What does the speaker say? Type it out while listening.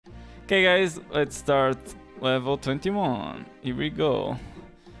Okay guys, let's start level 21. Here we go.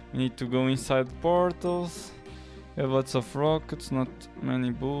 We need to go inside portals. We have lots of rockets, not many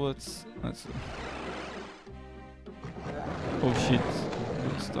bullets. Let's go. Oh shit,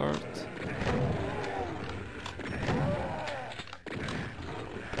 good start.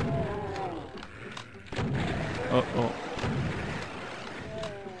 Uh-oh.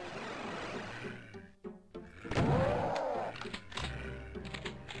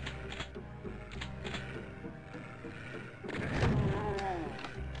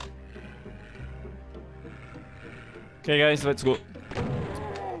 Okay guys, let's go.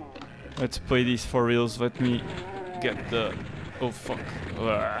 Let's play this for reals. Let me get the... Oh fuck.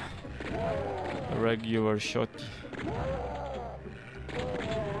 A regular shotty.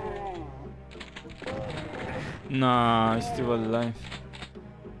 Nah, he's still alive.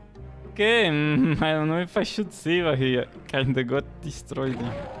 Okay, I don't know if I should save. He kinda got destroyed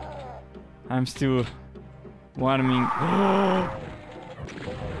here. I'm still warming.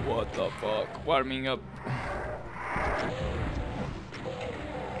 What the fuck? Warming up.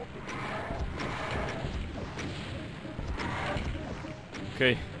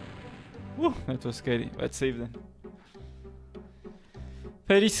 Okay. Woo, that was scary. Let's save them.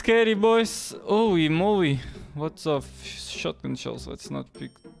 Very scary, boys. Holy moly. Lots of shotgun shells. Let's not pick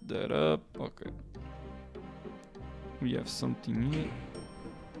that up. Okay. We have something here.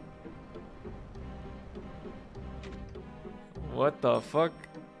 What the fuck?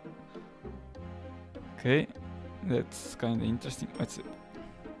 Okay. That's kinda interesting. Let's see.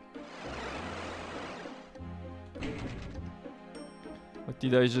 What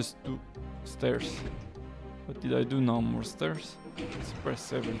did I just do? Stairs. What did I do now? More stairs? Let's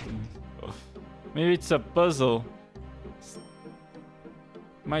press everything. Oh. Maybe it's a puzzle.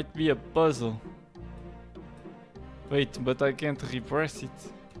 Might be a puzzle. Wait, but I can't repress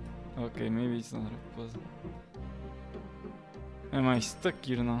it. Okay, maybe it's not a puzzle. Am I stuck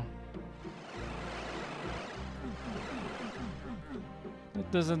here now?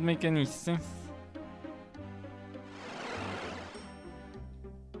 That doesn't make any sense.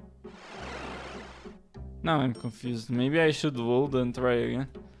 Now I'm confused. Maybe I should load and try again.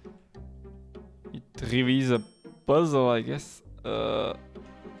 It really is a puzzle, I guess. What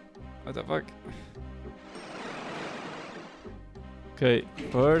the fuck? Okay,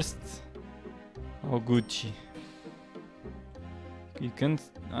 first... Oh, Gucci. You can't...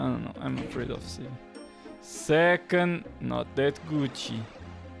 I don't know, I'm afraid of saving. Second, not that Gucci.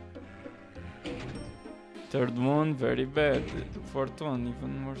 Third one, very bad. Fourth one,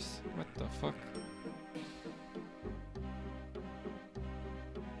 even worse. What the fuck?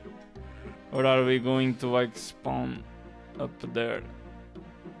 Or are we going to like spawn up there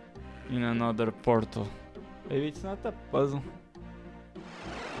in another portal? Maybe it's not a puzzle.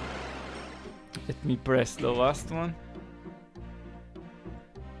 Let me press the last one.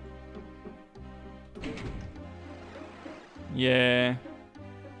 Yeah,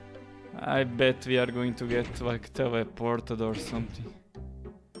 I bet we are going to get like teleported or something.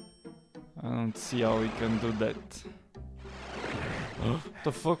 I don't see how we can do that. What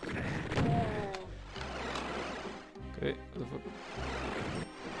the fuck? Okay, what the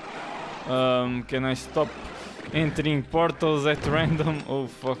fuck? Can I stop entering portals at random? Oh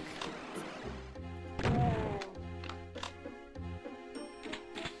fuck.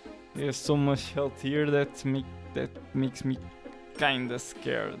 There's so much health here that makes me kinda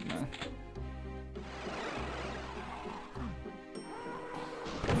scared, man.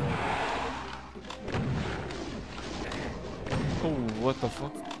 Oh, what the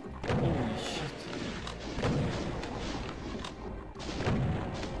fuck? Holy shit.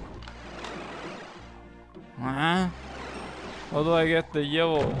 Huh? How do I get the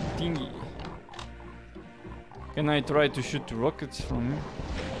yellow thingy? Can I try to shoot rockets from here?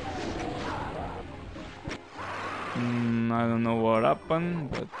 I don't know what happened,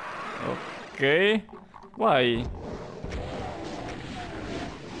 but okay. Why?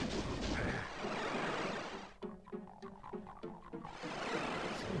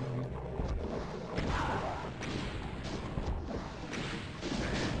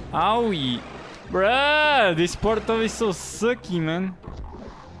 Owie! Bruh! This portal is so sucky, man.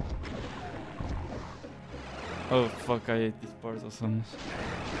 Oh fuck, I hate this portal so much.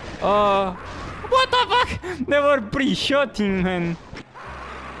 What the fuck? They were pre-shooting, man.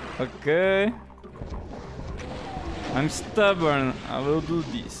 Okay. I'm stubborn. I will do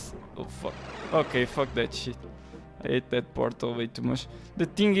this. Oh fuck. Okay, fuck that shit. I hate that portal way too much. The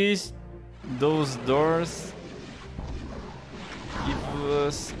thing is, those doors give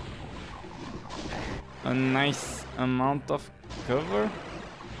us a nice amount of cover.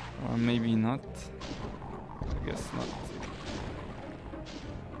 Or maybe not. I guess not.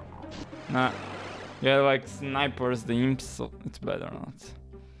 Nah. Yeah, like snipers, the imps, so it's better not.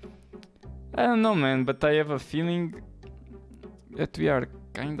 I don't know, man, but I have a feeling that we are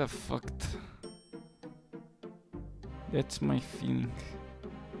kinda fucked. That's my feeling.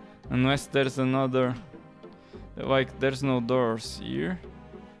 Unless there's another... Like, there's no doors here.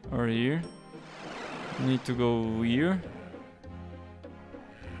 Or here. We need to go here.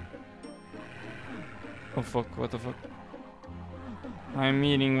 Oh fuck, what the fuck? I'm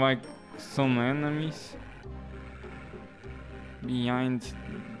meeting like some enemies behind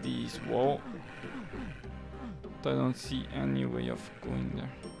this wall. But I don't see any way of going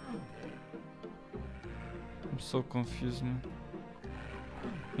there. I'm so confused, man.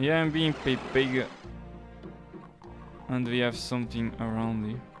 Yeah, I'm being pig. And we have something around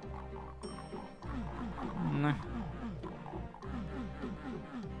here. Nah.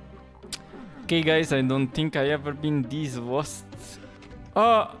 Okay guys, I don't think I ever been this lost.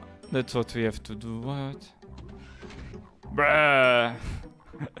 Oh, that's what we have to do. What? Bruh.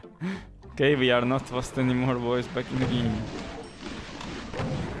 Okay, we are not lost anymore, boys. Back in the game.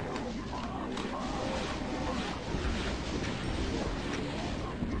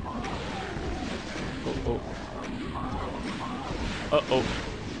 Oh oh. Uh-oh.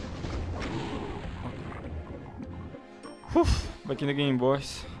 Whew. Back in the game,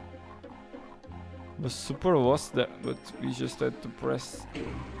 boys. Was super lost there, but we just had to press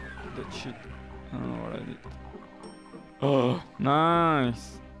that shit. I don't know what I did. Oh,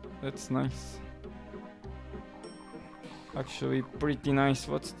 nice. That's nice. Actually, pretty nice.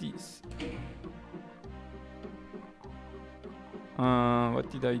 What's this? What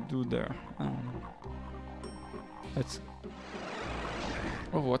did I do there? I don't know. Let's.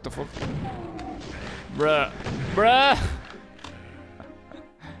 Oh, what the fuck? Bruh. Bruh!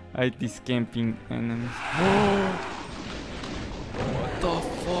 I hate these camping enemies. What the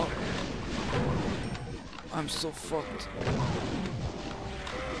fuck? I'm so fucked.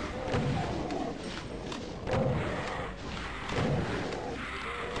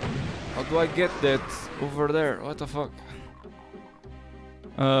 How do I get that over there? What the fuck?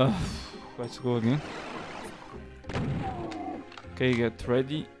 Let's go again. Okay, get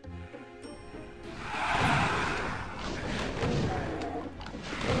ready.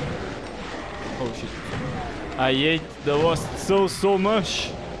 Oh shit. I hate the lost so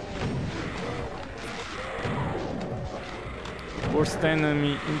much. Worst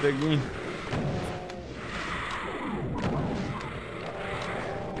enemy in the game.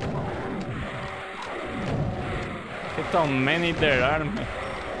 Look at how many there are, man.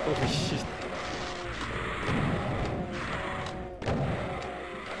 Holy shit.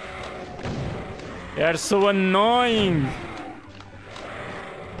 They are so annoying.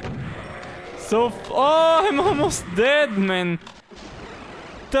 Oh, I'm almost dead, man.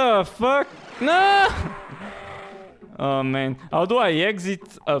 The fuck? No! Oh man, how do I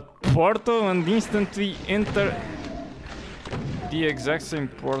exit a portal and instantly enter the exact same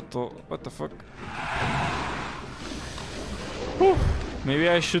portal? What the fuck? Whew. Maybe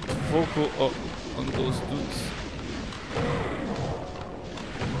I should focus on those dudes.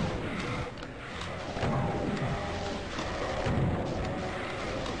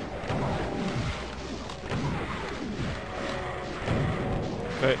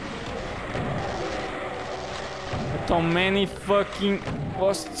 Okay. How many fucking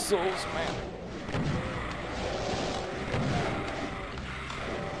lost souls, man.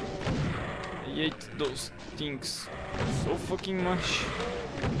 I hate those things so fucking much.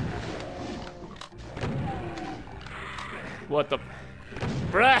 What the...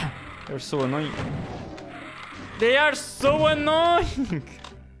 Bruh! They're so annoying. They are so annoying!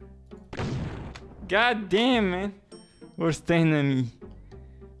 God damn, man. Worst enemy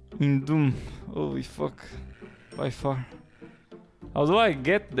in Doom. Holy fuck. By far. How do I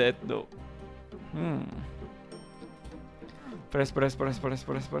get that though? Press.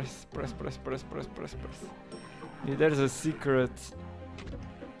 Yeah, there's a secret.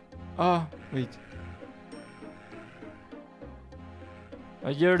 Ah, wait.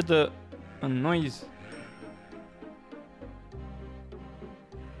 I heard a noise.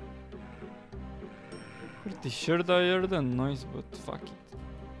 Pretty sure I heard a noise, but fuck it.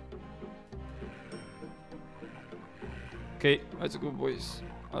 Okay, let's go, boys.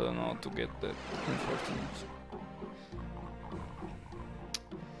 I don't know how to get that, unfortunately.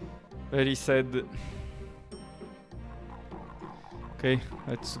 Very sad. Okay,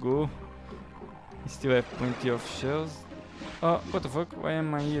 let's go. We still have plenty of shells. Oh, what the fuck? Why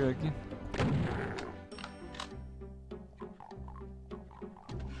am I here again?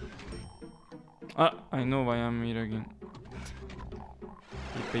 Ah, I know why I'm here again.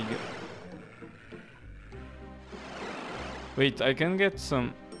 Wait, I can get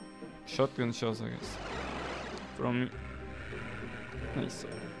some shotgun shells, I guess. From me. Nice.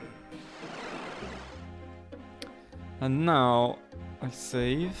 And now I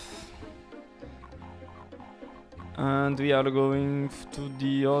save. And we are going to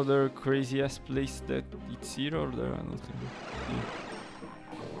the other crazy ass place that it's here or there, I don't think. Yeah.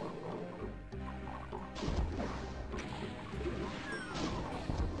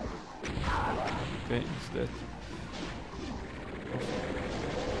 Okay, it's dead.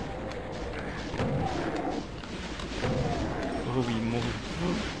 Holy moly.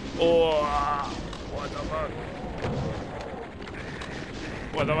 Oh, what the fuck?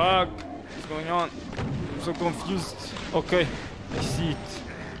 What the fuck? What's going on? I'm so confused. Okay, I see it.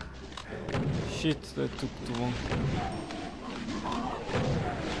 Shit, that took too long.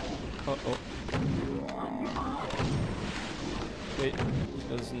 Uh-oh. Okay,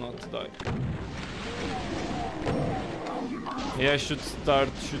 he does not die. Yeah, I should start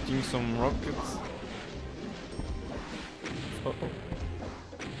shooting some rockets. Uh-oh.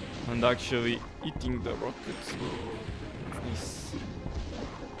 And actually eating the rockets. Nice.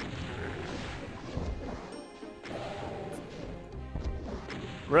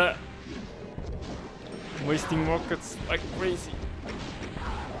 Bruh. I'm wasting rockets like crazy.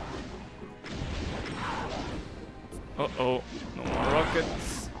 Uh-oh. No more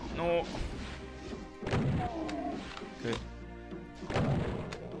rockets. No. Okay.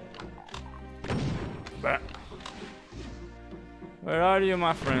 Bah. Where are you,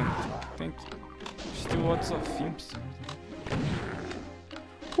 my friend? Thank you. Still lots of films.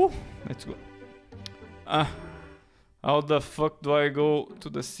 Whew. Let's go. How the fuck do I go to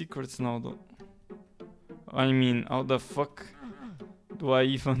the secrets now, though? I mean, how the fuck do I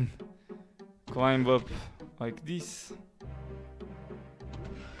even climb up like this?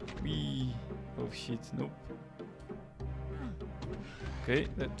 Wee. Oh shit, nope. Okay,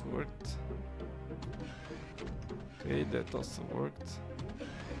 that worked. Okay, that also worked.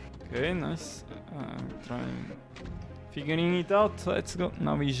 Okay, nice. I'm figuring it out. Let's go.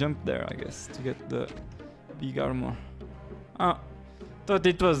 Now we jump there, I guess, to get the big armor. Ah, thought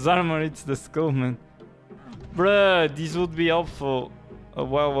it was armor, it's the skull, man. Bruh, this would be helpful a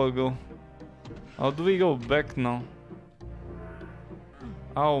while ago. How do we go back now?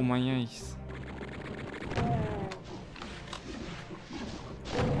 Ow, my eyes.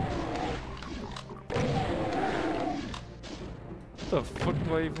 What the fuck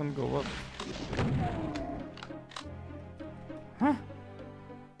do I even go up? Huh?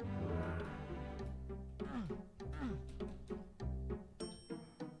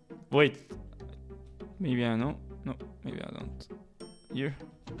 Wait. Maybe I know. No, maybe I don't. Here.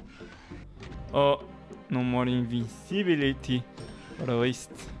 Oh, no more invincibility. What a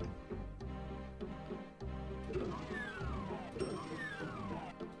waste.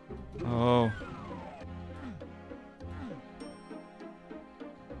 Oh.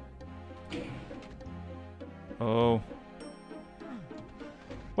 Oh.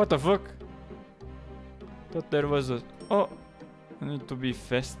 What the fuck? Thought there was a... Oh. I need to be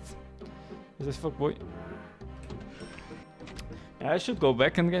fast. As fuck, boy. I should go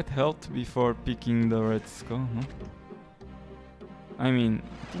back and get health before picking the red skull, no? I mean,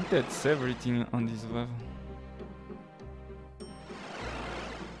 I think that's everything on this level.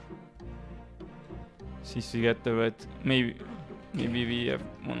 Since we get the red, maybe we have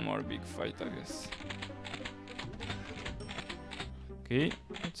one more big fight, I guess. Okay,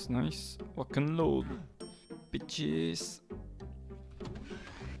 that's nice. Lock and load, bitches.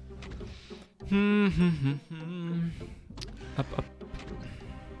 Up, up.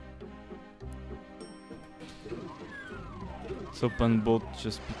 Let's open both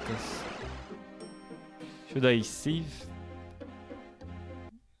just because. Should I save?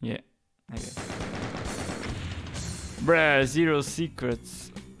 Yeah, I guess. Bruh, 0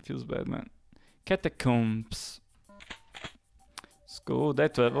 secrets. Feels bad, man. Catacombs. Let's go.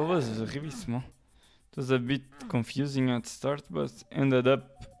 That level was really small. It was a bit confusing at start, but ended up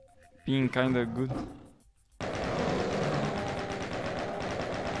being kinda good.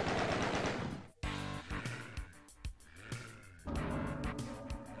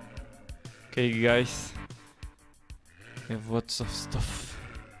 Okay, guys. We have lots of stuff.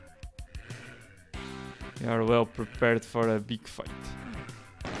 We are well prepared for a big fight.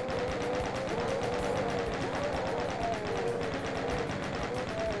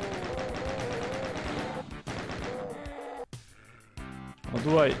 How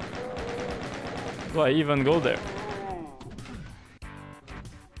do I even go there?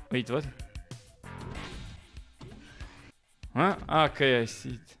 Wait, what? Huh? Okay, I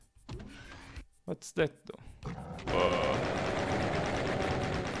see it. What's that though?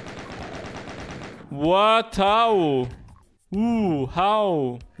 What? How? Ooh,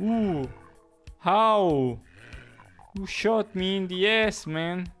 how? Ooh, how? Who shot me in the ass,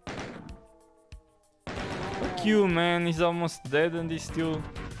 man? Fuck you, man. He's almost dead and he still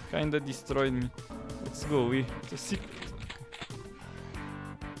kinda destroyed me. Let's go. It's a secret.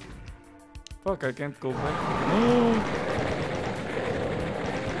 Fuck, I can't go back. No.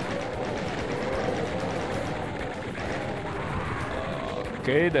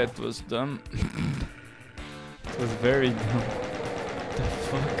 Okay, that was dumb. It was very dumb. What the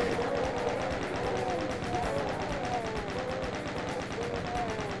fuck?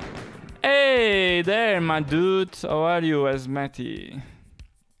 Hey there, my dude. How are you, Asmati?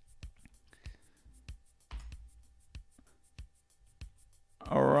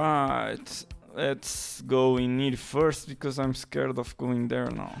 Alright. Let's go in here first because I'm scared of going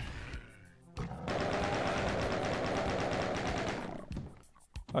there now.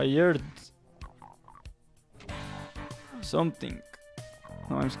 I heard something.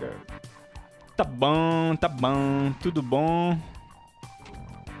 No, I'm scared. Tá bom, tudo bom.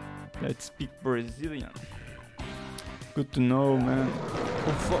 Let's speak Brazilian. Good to know, man.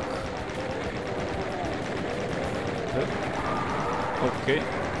 Oh fuck. Okay.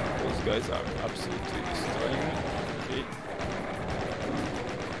 Those guys are absolutely destroying me. Okay.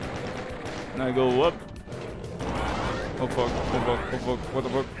 And I go up. Oh fuck, oh fuck, oh fuck, what the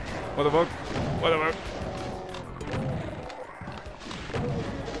fuck, what the fuck, what the fuck.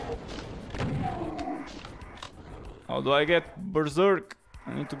 How do I get berserk?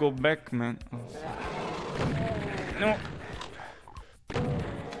 I need to go back, man. Oh, fuck. No.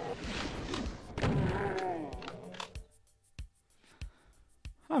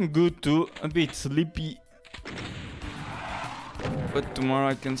 I'm good too, a bit sleepy. But tomorrow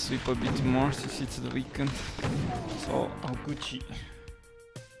I can sleep a bit more since it's the weekend. So, all Gucci.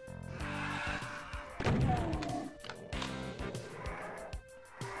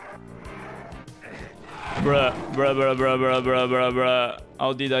 Bruh.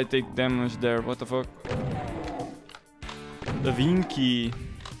 How did I take damage there? What the fuck? The Vinky.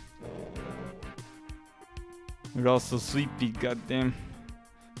 We're also sleepy, goddamn.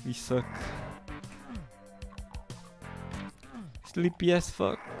 We suck. Sleepy as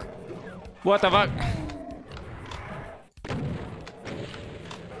fuck. What the fuck?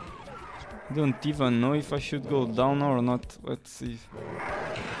 I don't even know if I should go down or not. Let's see.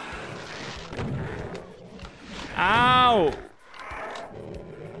 Ow!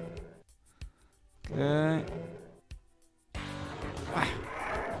 Okay.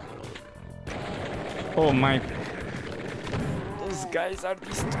 Oh my. Those guys are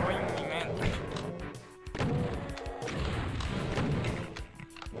destroying me, man.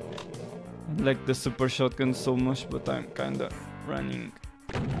 I like the super shotgun so much, but I'm kinda running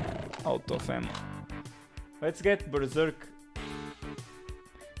out of ammo. Let's get berserk.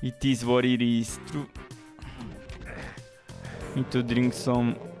 It is what it is. True. Need to drink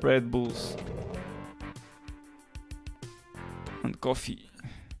some Red Bulls and coffee.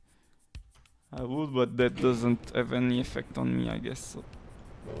 I would, but that doesn't have any effect on me, I guess so.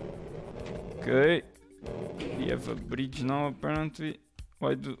 Okay, we have a bridge now apparently.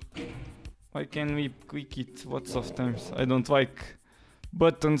 Why can we click it lots of times? I don't like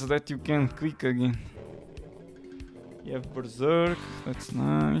buttons that you can click again. You have berserk, that's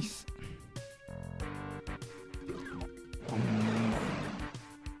nice.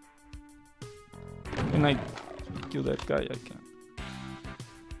 Can I kill that guy? I can.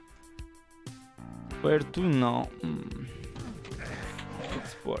 Where to now?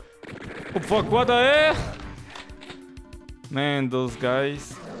 Explore. Oh fuck, what the hell? Man, those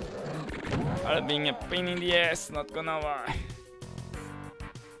guys are being a pain in the ass, not gonna lie.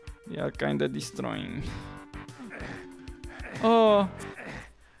 They are kinda destroying me. Oh,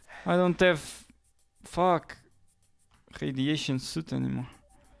 I don't have fuck radiation suit anymore.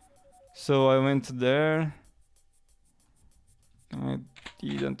 So I went there. I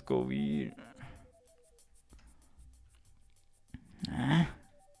didn't go here.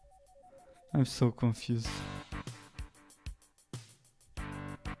 I'm so confused.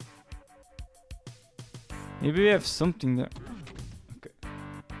 Maybe we have something there. Okay.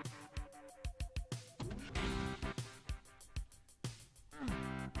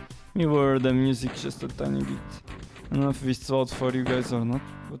 We were the music just a tiny bit. I don't know if it's loud for you guys or not,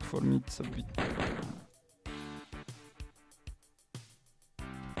 but for me it's a bit.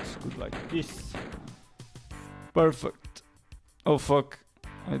 It's good like this. Perfect. Oh fuck.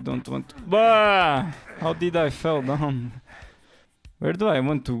 I don't want to. Bah! How did I fall down? Where do I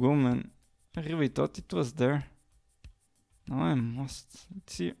want to go, man? I really thought it was there. Now I'm lost.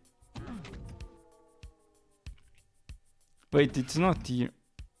 Let's see. Wait, it's not here.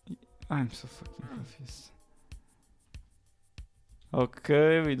 I'm so fucking confused.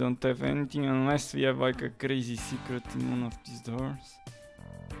 Okay, we don't have anything unless we have like a crazy secret in one of these doors.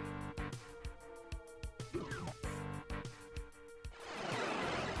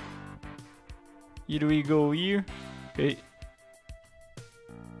 Here we go here. Okay.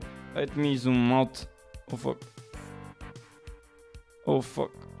 Let me zoom out. Oh fuck. Oh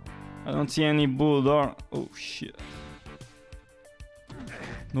fuck. I don't see any blue door. Oh shit.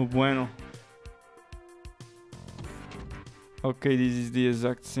 No bueno. Okay, this is the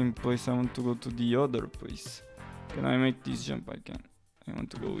exact same place. I want to go to the other place. Can I make this jump? I can. I want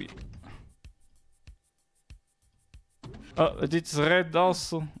to go here. Oh, it's red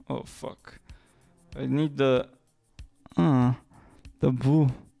also. Oh fuck. I need the blue.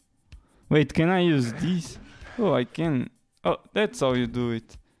 Wait, can I use these? Oh, I can. Oh, that's how you do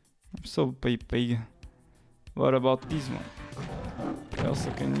it. I'm so pay. What about this one? I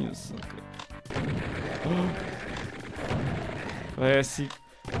also can use. Okay. Oh. Classic.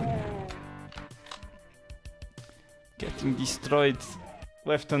 Getting destroyed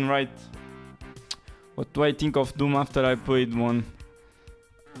left and right. What do I think of Doom after I played one?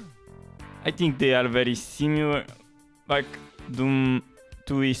 I think they are very similar. Like Doom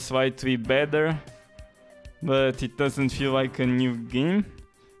 2 is slightly better, but it doesn't feel like a new game.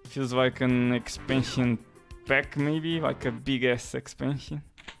 It feels like an expansion pack, maybe like a big ass expansion.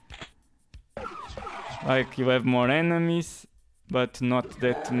 Like you have more enemies, but not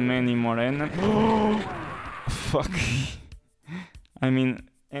that many more enemies. Fuck. I mean,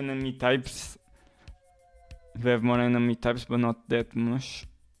 enemy types. You have more enemy types, but not that much.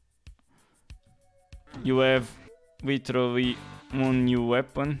 You have literally one new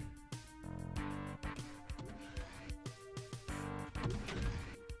weapon.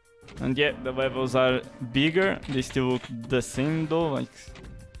 And yeah, the levels are bigger. They still look the same though, like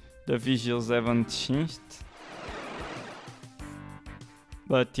the visuals haven't changed.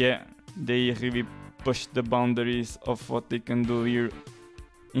 But yeah, they really push the boundaries of what they can do here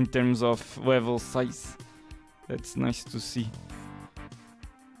in terms of level size. That's nice to see.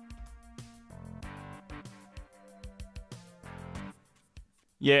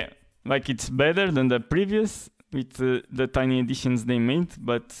 Yeah, like it's better than the previous with the tiny additions they made,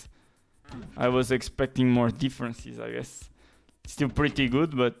 but I was expecting more differences, I guess. Still pretty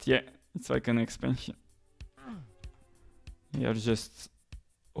good, but yeah, it's like an expansion. You're just...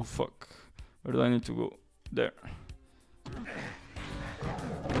 Oh fuck, where do I need to go? There.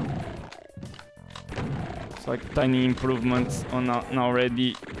 It's like tiny improvements on an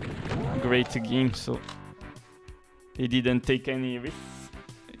already great game, so they didn't take any risks.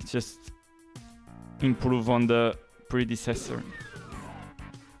 It's just improve on the predecessor.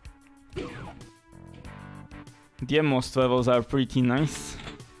 Yeah, most levels are pretty nice.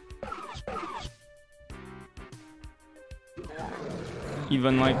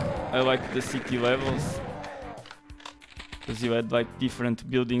 Even like, I like the city levels, because you had like different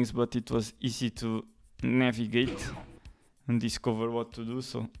buildings, but it was easy to navigate and discover what to do,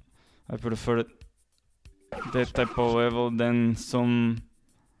 so I prefer that type of level than some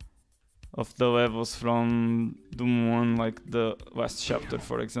of the levels from Doom 1, like the last chapter,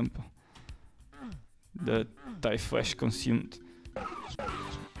 for example. The TIE Flash consumed.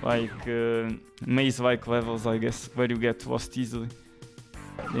 Like maze-like levels, I guess, where you get lost easily.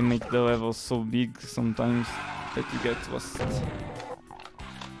 They make the levels so big sometimes that you get lost.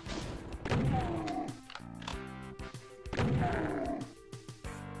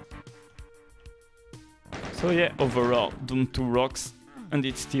 So yeah, overall, Doom 2 rocks, and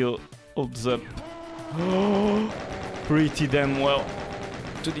it still holds up pretty damn well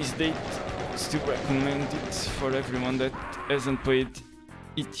to this date. Still recommend it for everyone that hasn't played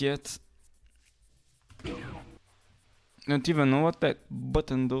it yet. Don't even know what that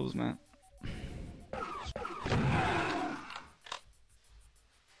button does, man.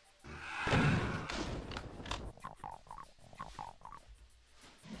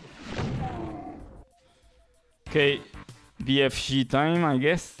 Okay, BFG time, I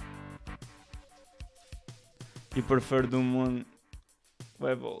guess. You prefer Doom 1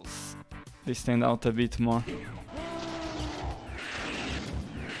 levels. They stand out a bit more.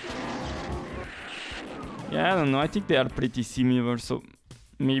 Yeah, I don't know, I think they are pretty similar, so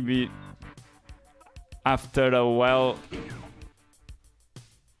maybe after a while,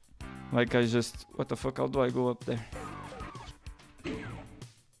 like I just... What the fuck, how do I go up there?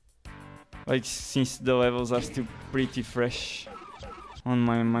 Like, since the levels are still pretty fresh on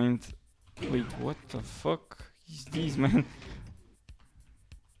my mind. Wait, what the fuck is this, man?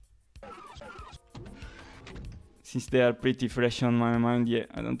 Since they are pretty fresh on my mind, yeah,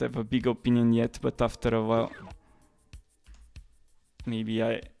 I don't have a big opinion yet, but after a while, maybe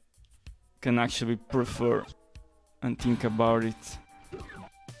I can actually prefer and think about it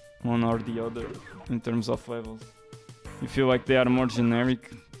one or the other in terms of levels. You feel like they are more generic.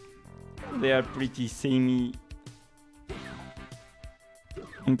 They are pretty samey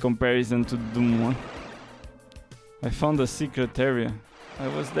in comparison to Doom 1. I found a secret area. I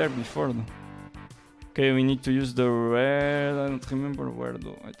was there before though. Okay, we need to use the red. I don't remember where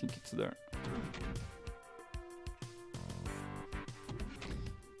though. I think it's there.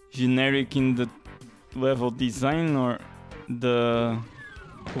 Generic in the level design or the...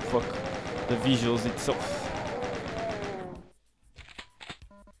 oh fuck. The visuals itself.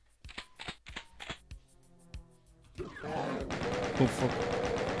 Oh fuck.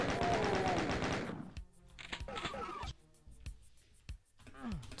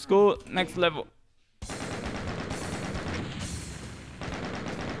 Let's go next level.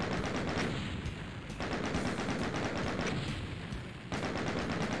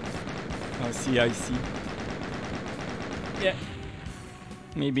 I see. Yeah.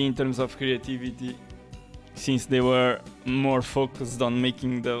 Maybe in terms of creativity, since they were more focused on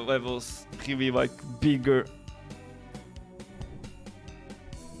making the levels really like bigger.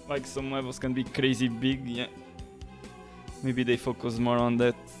 Like some levels can be crazy big, yeah. Maybe they focus more on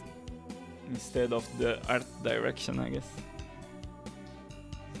that instead of the art direction, I guess.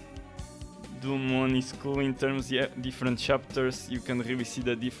 Doom 1 is cool in terms, yeah, different chapters. You can really see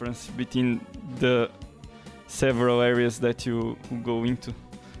the difference between the several areas that you go into.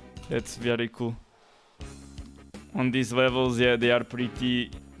 That's very cool. On these levels, yeah, they are pretty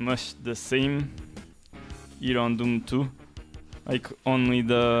much the same. Here on Doom 2. Like only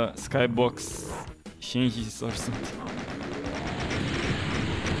the skybox changes or something.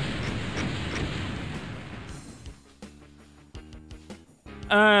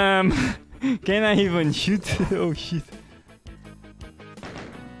 Can I even shoot? Oh shit.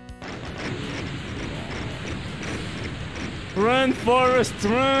 Run, Forrest,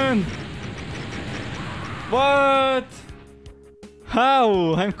 run! What?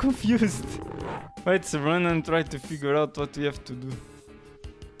 How? I'm confused. Let's run and try to figure out what we have to do.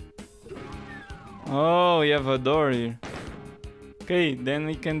 Oh, we have a door here. Okay, then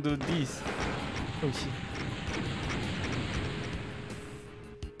we can do this. Oh shit.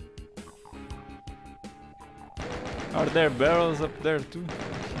 Are there barrels up there too?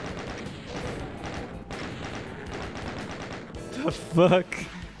 The fuck?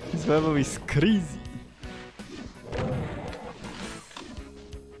 This level is crazy.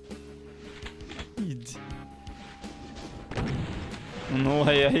 I don't know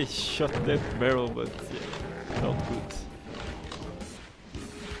why I shot that barrel, but yeah, felt good.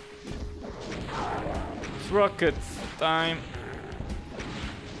 It's rocket time.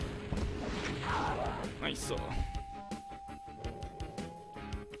 I saw.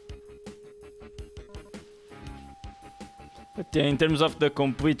 But yeah, in terms of the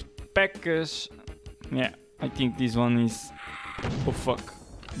complete package, yeah, I think this one is, oh fuck,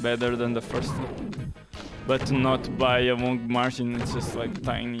 better than the first one. But not by a long margin, it's just like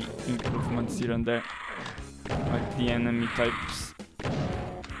tiny improvements here and there. Like the enemy types.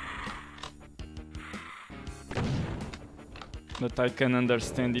 But I can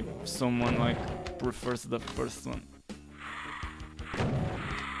understand if someone like prefers the first one.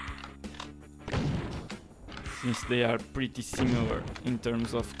 Since they are pretty similar in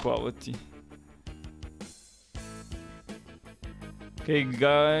terms of quality. Okay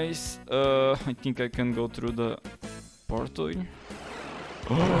guys, I think I can go through the portal here.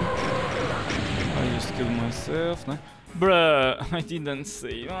 Oh, I just killed myself. No? Bruh, I didn't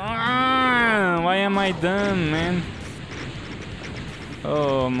save. Why am I done, man?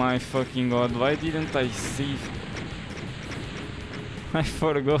 Oh my fucking god, why didn't I save? I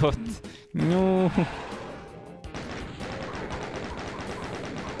forgot. No.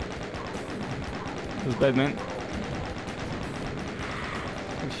 That's bad, man.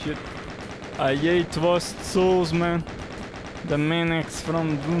 Oh shit. I hate Lost Souls, man. The maniacs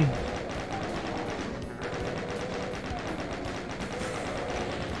from Doom.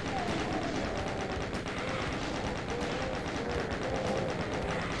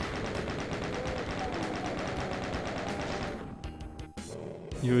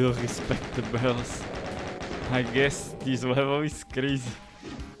 You will respect the bells. I guess this level is crazy.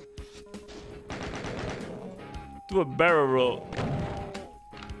 To a barrel roll.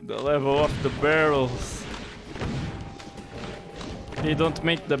 the level of the barrels. They don't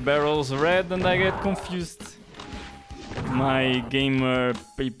make the barrels red and I get confused. My gamer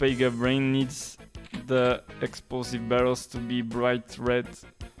Pepega brain needs the explosive barrels to be bright red,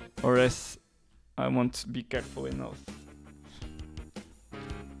 or else I won't be careful enough.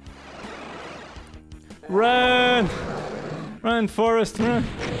 Run! Run, Forest, run!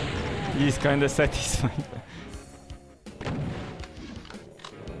 He's kinda satisfied.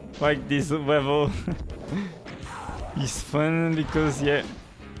 Like this level is fun because, yeah,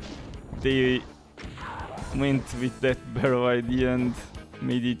 they went with that barrel idea and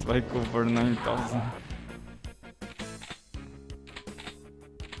made it like over 9,000.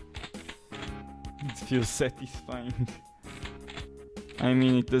 It feels satisfying. I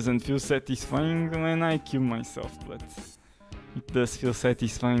mean, it doesn't feel satisfying when I kill myself, but it does feel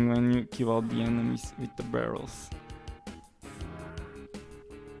satisfying when you kill all the enemies with the barrels.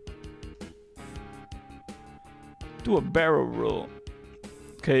 Do a barrel roll.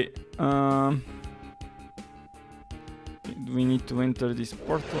 Okay, we need to enter this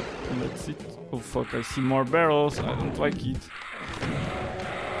portal. That's it. Oh fuck, I see more barrels. I don't like it.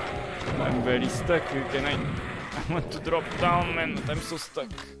 I'm very stuck. Can I want to drop down, man, but I'm so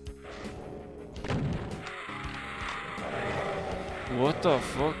stuck. What the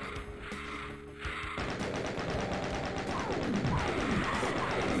fuck?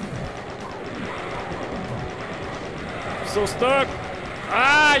 So stuck!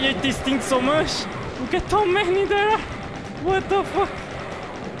 Ah, I hate this thing so much! Look at how many there are! What the fuck?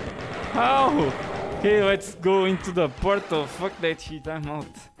 How? Okay, let's go into the portal. Fuck that shit, I'm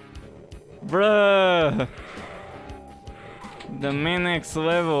out. Bruh! The main X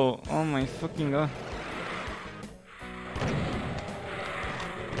level. Oh my fucking god.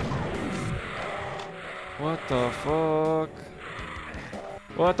 What the fuck?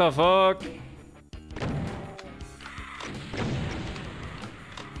 What the fuck?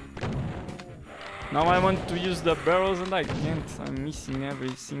 Now I want to use the barrels and I can't. I'm missing every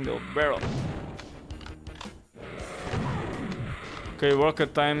single barrel. Okay,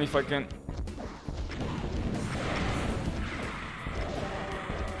 rocket time if I can.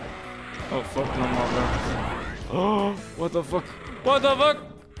 Oh fuck, no more barrels. Oh, what the fuck? What the fuck?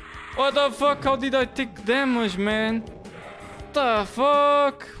 What the fuck? How did I take damage, man? What the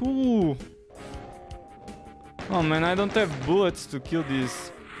fuck? Ooh. Oh man, I don't have bullets to kill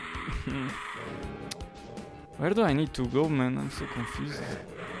this. Where do I need to go, man? I'm so confused.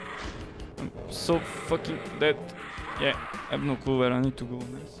 I'm so fucking dead. Yeah, I have no clue where I need to go,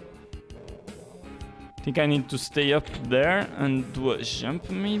 man. Think I need to stay up there and do a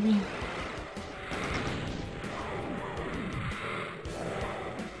jump, maybe?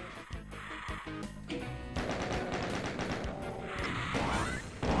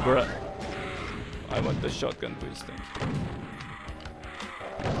 Bruh. I want the shotgun, please, thank you.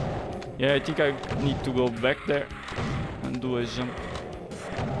 Yeah, I think I need to go back there and do a jump.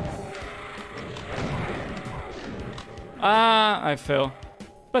 Ah, I fell.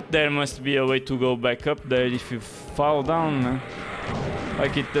 But there must be a way to go back up there if you fall down, man.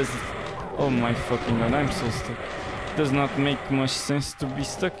 Like it does. Oh my fucking god, I'm so stuck. It does not make much sense to be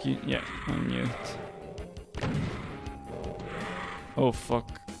stuck here. Yeah, I knew it. Oh fuck.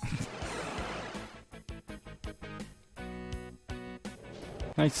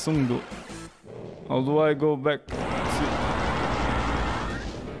 Nice song though. How do I go back?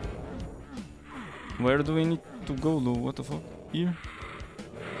 Where do we need to go though? What the fuck? Here?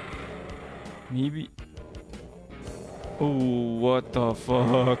 Maybe. Oh, what the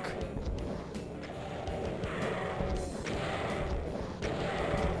fuck?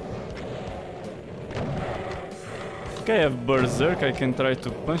 Okay, I have Berserk. I can try to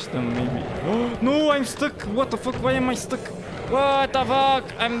punch them maybe. Oh, no, I'm stuck. What the fuck? Why am I stuck? What the fuck?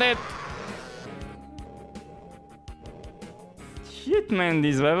 I'm dead. Shit, man,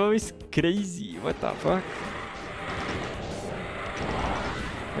 this level is crazy. What the fuck?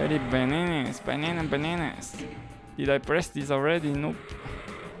 Very bananas, bananas. Did I press this already? Nope.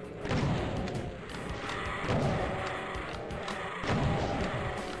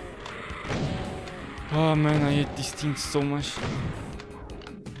 Oh man, I hate this thing so much.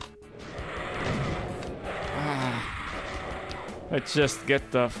 Let's just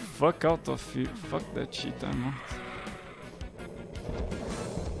get the fuck out of here. Fuck that shit, I'm out.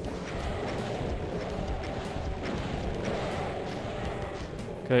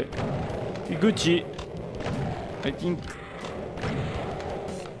 Okay. Gucci. I think.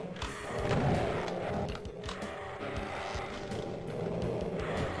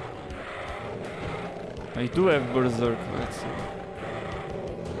 I do have Berserk, let's see.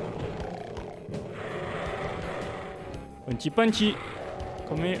 Punchy, punchy.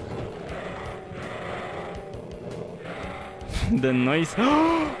 Come here. The noise.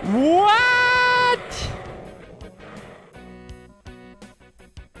 What?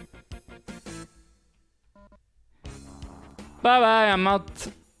 Bye bye, I'm out.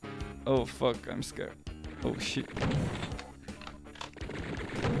 Oh fuck, I'm scared. Oh shit.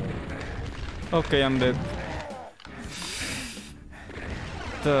 Okay, I'm dead.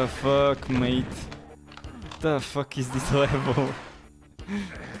 The fuck, mate? The fuck is this level?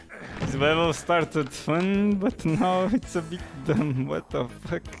 This level started fun, but now it's a bit dumb. What the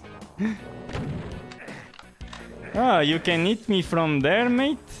fuck? Ah, you can hit me from there,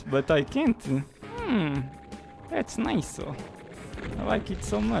 mate, but I can't. That's nice. So I like it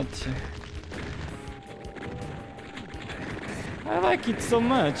so much. I like it so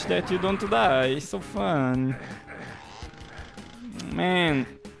much that you don't die. It's so fun. Man,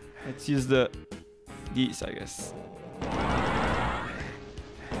 let's use this, I guess.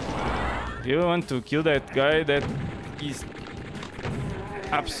 You want to kill that guy that is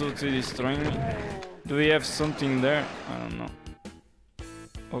absolutely destroying me? Do we have something there? I don't know.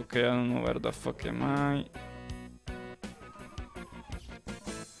 Okay, I don't know where the fuck am I.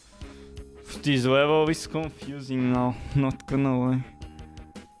 This level is confusing now, not gonna lie.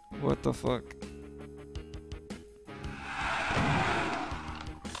 What the fuck?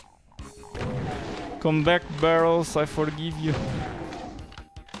 Come back, barrels, I forgive you.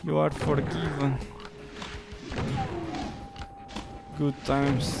 You are forgiven. Good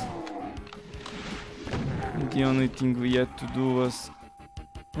times. And the only thing we had to do was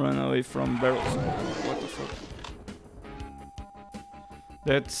run away from barrels. What the fuck?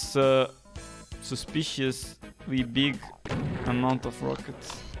 That's suspiciously big amount of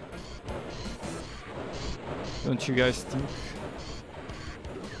rockets. Don't you guys think?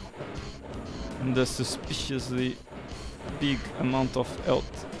 And the suspiciously big amount of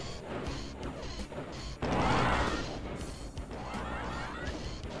health.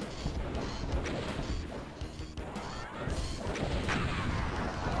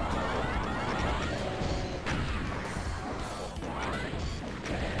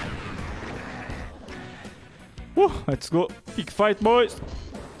 Woo, let's go. Big fight, boys.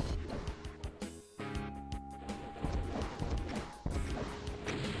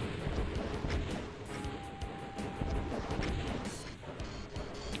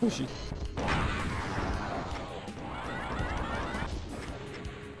 Oh shit.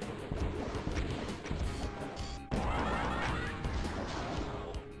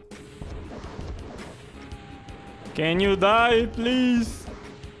 Can you die, please?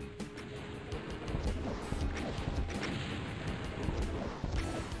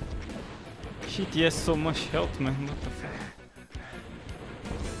 Shit, he has so much health, man. What the fuck?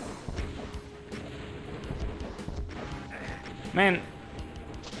 Man.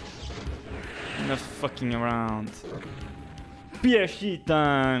 Enough fucking around. BFG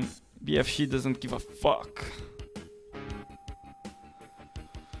time! BFG doesn't give a fuck.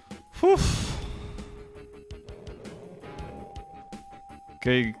 Whew.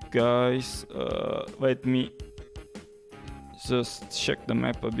 Okay, guys, let me just check the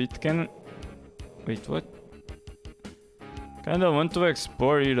map a bit. Wait, what? Kinda want to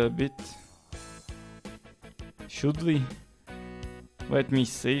explore it a bit. Should we? Let me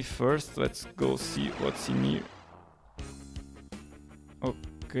save first. Let's go see what's in here.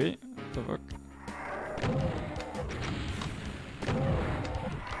 Okay, what the fuck?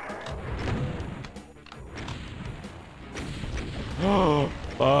 Oh,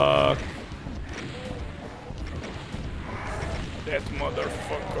 fuck. That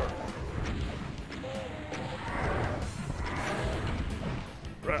motherfucker.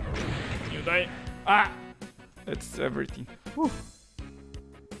 You die. Ah! That's everything. Whew.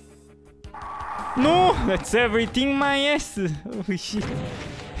 No! That's everything, my ass! Holy shit.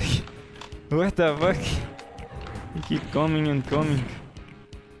 What the fuck? You keep coming and coming.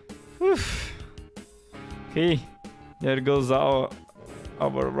 Whew. Okay, there goes our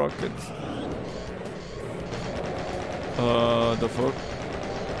rocket. The fuck?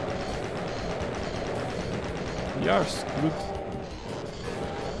 We are screwed.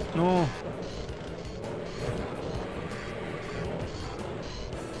 No.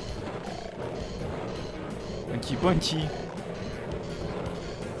 Punchy, punchy.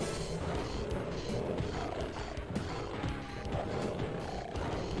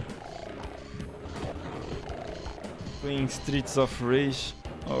 Playing Streets of Rage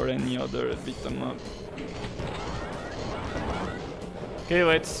or any other beat 'em up. Okay,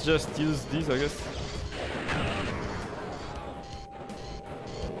 let's just use this, I guess.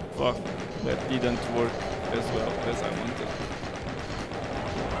 Fuck, that didn't work. as well as I wanted.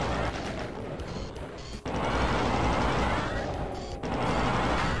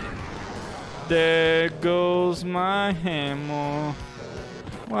 There goes my hammer.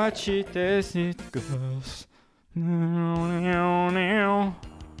 Watch it as it goes.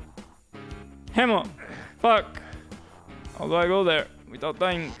 Hammer! Fuck! How do I go there without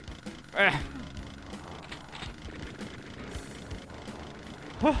dying?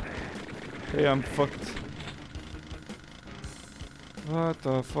 Hey, I'm fucked. What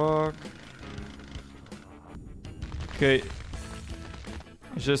the fuck? Okay.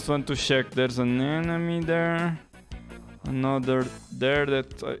 I just want to check. There's an enemy there. Another there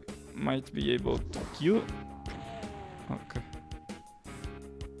that I might be able to kill. Okay.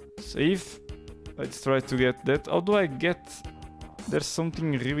 Safe. Let's try to get that. How do I get... There's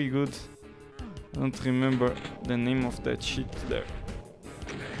something really good. I don't remember the name of that shit there.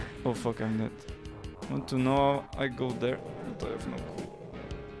 Oh fuck, I'm dead. Want to know how I go there? But I have no clue.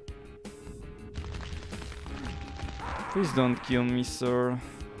 Please don't kill me, sir.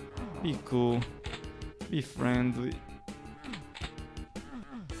 Be cool. Be friendly.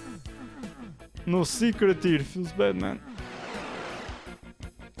 No secret here. Feels bad, man.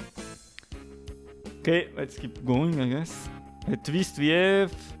 Okay, let's keep going, I guess. At least we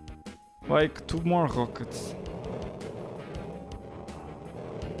have like 2 more rockets.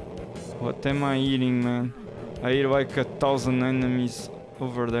 What am I eating, man? I hear like 1,000 enemies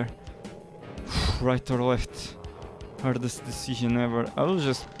over there. Right or left? Hardest decision ever. I will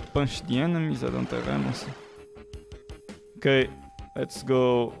just punch the enemies. I don't have ammo. So. Okay, let's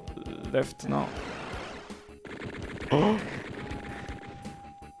go left now. Oh!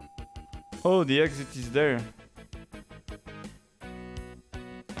 Oh, the exit is there.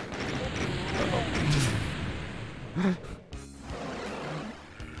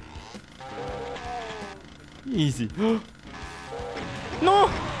 Easy. No!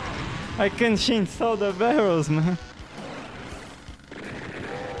 I can chainsaw the barrels, man.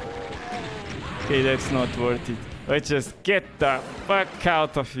 Okay, that's not worth it. Let's just get the fuck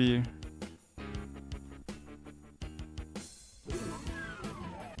out of here.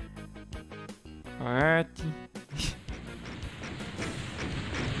 Alright.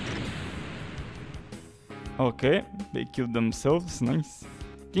 Okay, they killed themselves. Nice.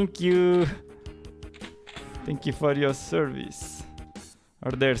 Thank you. Thank you for your service.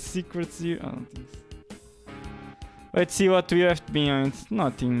 Are there secrets here? I don't think so. Let's see what we left behind.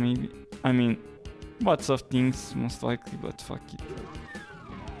 Nothing, maybe. I mean, lots of things, most likely, but fuck it.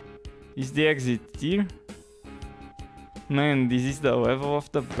 Is the exit here? Man, this is the level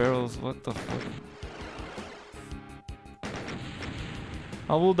of the barrels. What the fuck?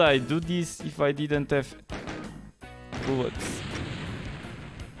 How would I do this if I didn't have bullets?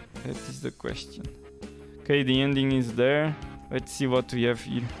 That is the question. Okay, the ending is there. Let's see what we have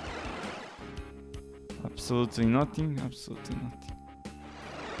here. Absolutely nothing, absolutely nothing.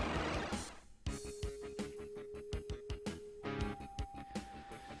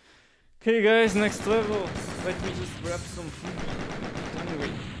 Okay guys, next level. Let me just grab some food. I'm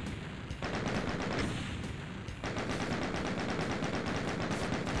hungry.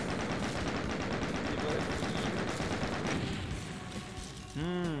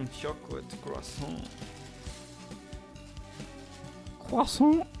 Chocolate croissant.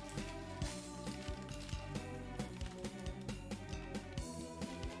 Croissant?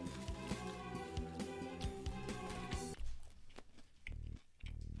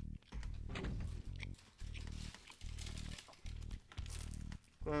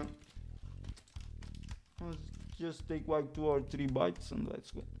 Let's just take like 2 or 3 bites and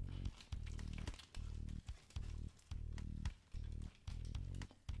let's go.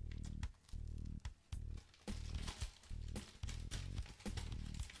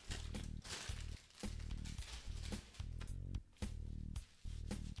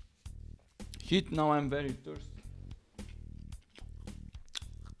 Shit, now I'm very thirsty.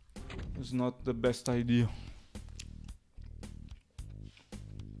 It's not the best idea.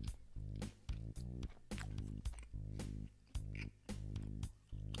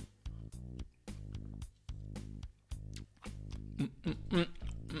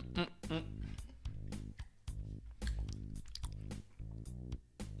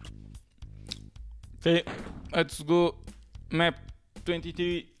 Okay, let's go map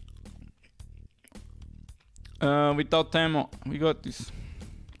 23. Without ammo, we got this.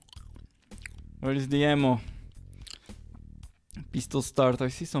 Where is the ammo? Pistol start, I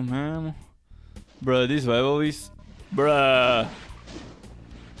see some ammo. Bruh, this level is... Bruh!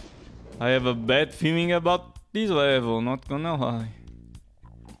 I have a bad feeling about this level, not gonna lie.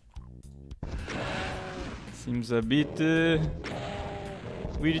 Seems a bit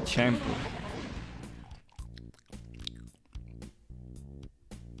weird shampoo.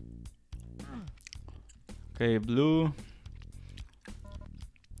 Okay, blue.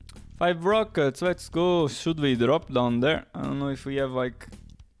 5 rockets, let's go. Should we drop down there? I don't know if we have like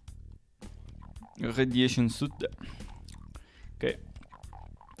a radiation suit there. Okay.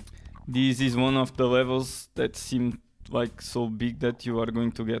 This is one of the levels that seem like so big that you are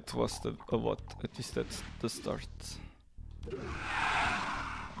going to get lost a lot. At least that's the start.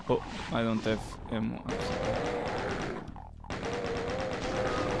 Oh, I don't have ammo.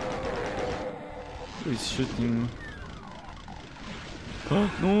 Who is shooting me? Oh,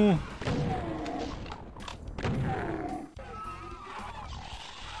 no!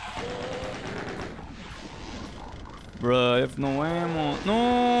 Bruh, I have no ammo.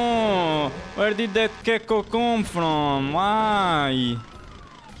 No! Where did that Keko come from? Why?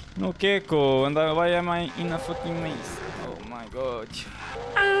 No Keko, and why am I in a fucking maze? Oh my god.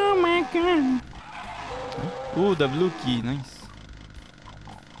 Oh my god. Ooh, the blue key, nice.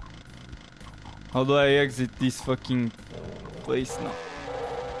 How do I exit this fucking place now?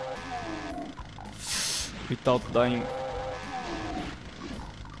 Without dying.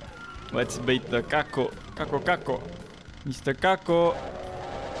 Let's bait the Kako. Kako. Mr. Kako.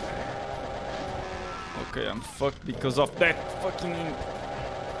 Okay, I'm fucked because of that fucking imp.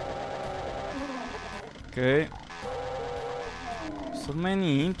 Okay. So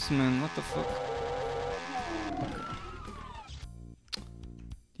many imps, man. What the fuck? Okay.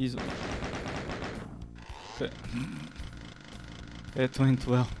 This one. Okay. That went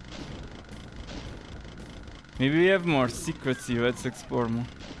well. Maybe we have more secrets here. Let's explore more.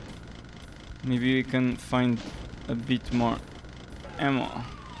 Maybe we can find a bit more ammo.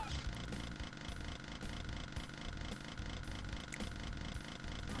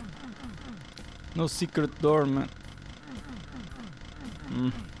 No secret door, man.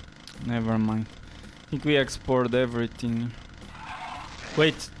 Never mind. I think we explored everything.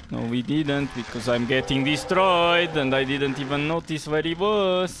 Wait, no we didn't, because I'm getting destroyed and I didn't even notice where he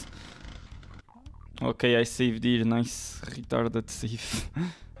was. Okay, I saved here. Nice retarded save.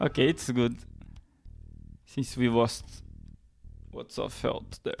 Okay, it's good. Since we lost what's of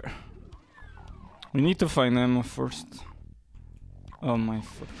health there. We need to find ammo first. Oh my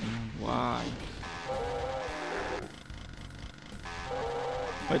fucking god, why?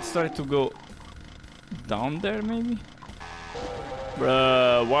 Let's try to go down there maybe?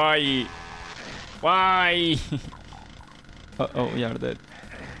 Bruh, why? Why? Uh-oh, we are dead.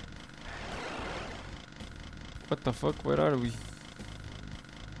 What the fuck, where are we?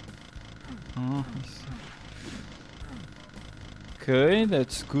 Oh, I see. Okay,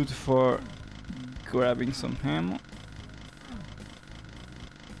 that's good for grabbing some ammo.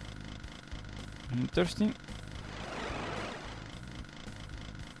 Interesting.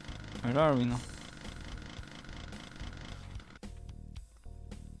 Where are we now?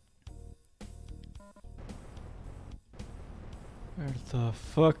 Where the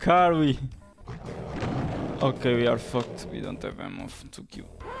fuck are we? Okay, we are fucked. We don't have ammo to kill.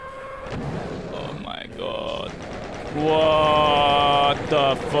 Oh my god. What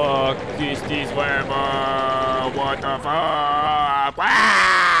the fuck is this weapon? What the fuck?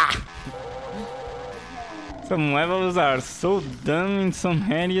 Ah! Some levels are so dumb in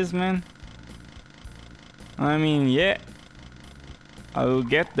some areas, man. I mean, yeah, I will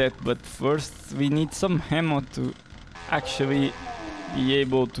get that, but first we need some ammo to actually be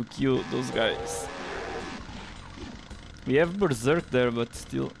able to kill those guys. We have Berserk there, but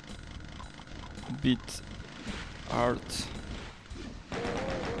still a bit hard.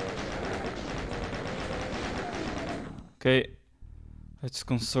 Okay, let's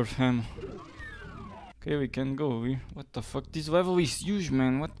conserve ammo. Okay, we can go here. What the fuck? This level is huge,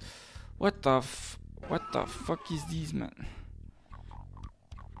 man. What the fuck is this, man?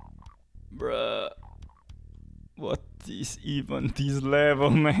 Bruh. What is even this level,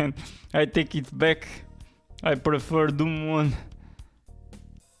 man? I take it back. I prefer Doom 1.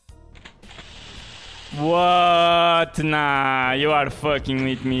 What? Nah, you are fucking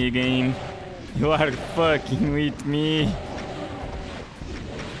with me, game. You are fucking with me.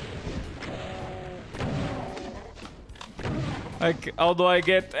 Like, how do I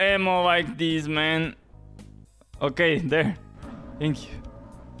get ammo like this, man? Okay, there. Thank you.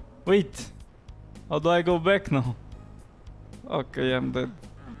 Wait. How do I go back now? Okay, I'm dead.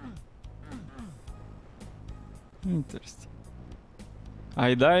 Interesting.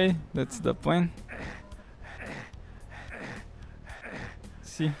 I die, that's the plan.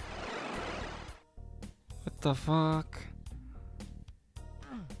 See? What the fuck?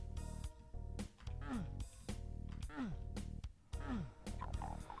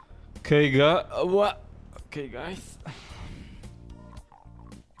 Okay, okay, guys.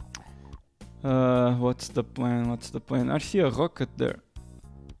 What's the plan? What's the plan? I see a rocket there.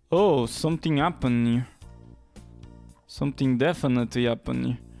 Oh, something happened here. Something definitely happened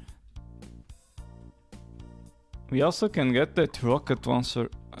here. We also can get that rocket launcher,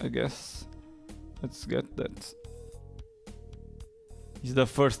 I guess. Let's get that. It's the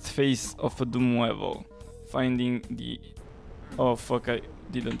first phase of a Doom level. Finding the... Oh fuck, I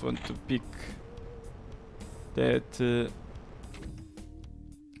didn't want to pick that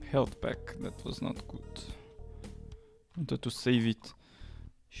health pack. That was not good. Wanted to save it.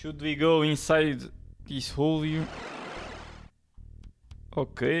 Should we go inside this hole here?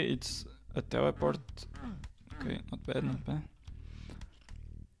 Okay, it's a teleport. Okay, not bad, not bad.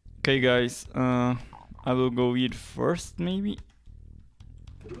 Okay guys, I will go here first maybe.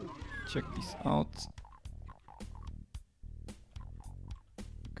 Check this out.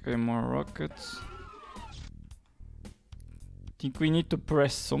 Okay, more rockets. Think we need to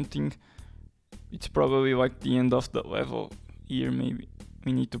press something. It's probably like the end of the level here maybe.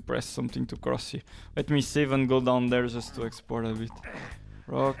 We need to press something to cross here. Let me save and go down there just to explore a bit.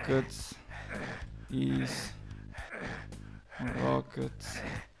 Rockets. These. Rockets.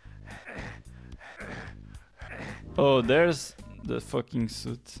 Oh, there's the fucking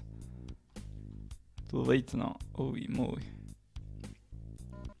suit. Too late now. Holy moly.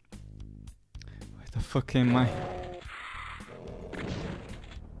 Where the fuck am I?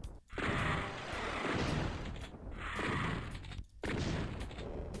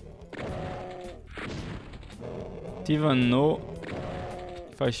 Don't even know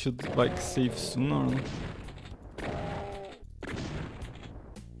if I should like save soon or not.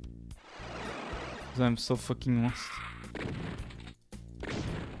 Cause I'm so fucking lost.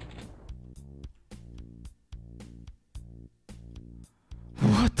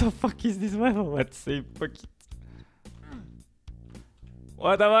 What the fuck is this level? Let's save, fuck it.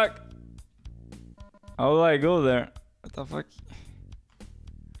 What the fuck? How do I go there? What the fuck?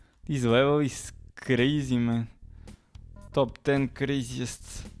 This level is crazy, man. Top 10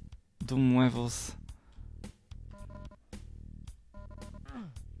 craziest Doom levels.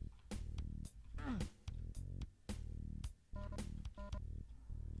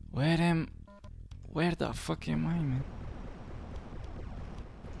 Where the fuck am I, man?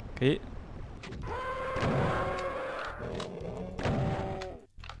 Okay.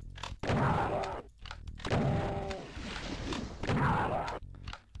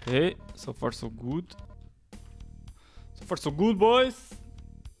 Okay, so far so good. So far so good, boys.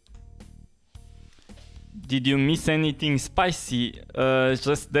 Did you miss anything spicy?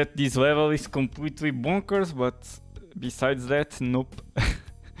 Just that this level is completely bonkers, but besides that, nope.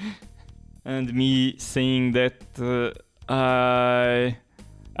 And me saying that I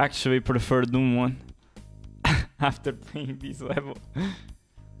actually prefer Doom 1 after playing this level.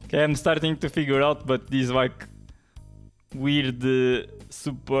 Okay, I'm starting to figure out, but these like weird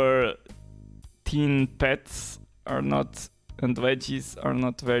super thin pets are not, and wedges are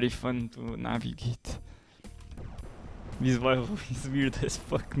not very fun to navigate. This level is weird as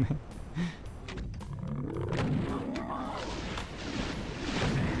fuck, man.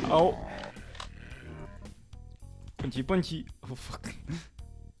 Oh. Punchy, punchy. Oh fuck.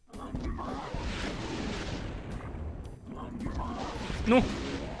 No.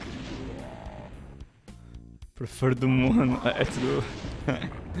 Prefer the one. Let's go.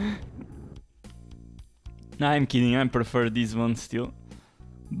 Nah, I'm kidding. I prefer this one still.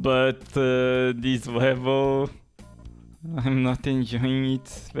 But this level, I'm not enjoying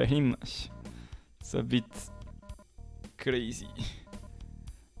it very much. It's a bit crazy.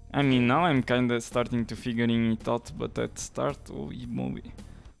 I mean, now I'm kinda starting to figuring it out, but at start, holy moly,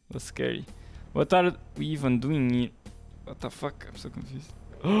 was scary. What are we even doing here? What the fuck? I'm so confused.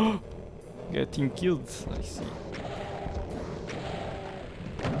 Getting killed, I see.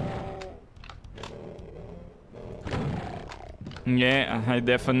 Yeah, I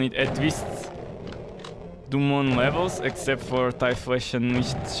definitely, at least Doom 1 levels, except for TIE Flash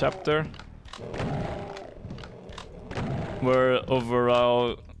Unleashed chapter, were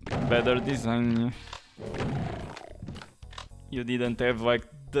overall better design. Yeah. You didn't have like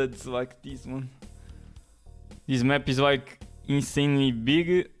duds like this one. This map is like insanely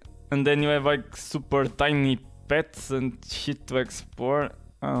big, and then you have like super tiny pets and shit to explore.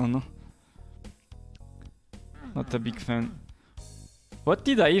 I don't know. Not a big fan. What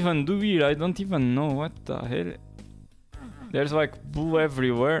did I even do here? I don't even know. What the hell? There's like blue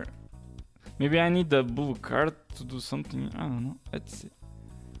everywhere. Maybe I need a blue card to do something. I don't know. Let's see.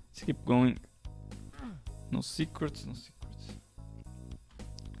 Let's keep going. No secrets, no secrets.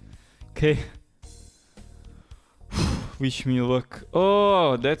 Okay. Wish me luck.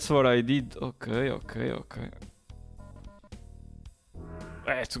 Oh, that's what I did. Okay.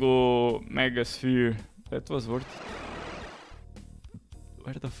 Let's go, Mega Sphere. That was worth it.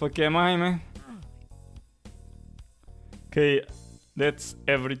 Where the fuck am I, man? Okay, that's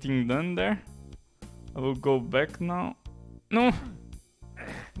everything done there. I will go back now. No!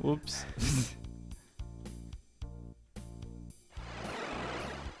 Whoops.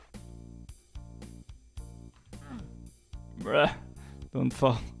 Bruh, don't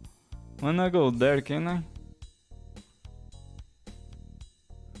fall. Wanna go there, can I?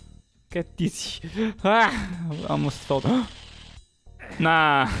 Get this. Ah! Almost fell.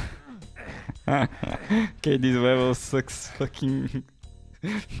 Nah! Okay, this level sucks fucking.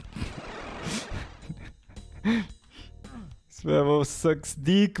 This level sucks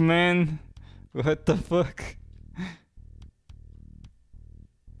dick, man. What the fuck?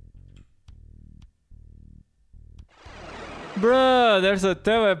 Bruh, there's a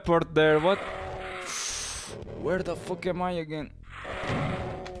teleport there. What? Where the fuck am I again?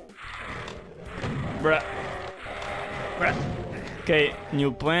 Bruh. Okay,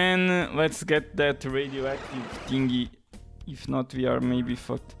 new plan. Let's get that radioactive thingy. If not, we are maybe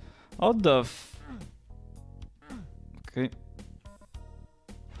fucked. How the f... Okay.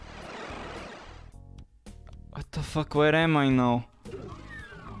 What the fuck? Where am I now?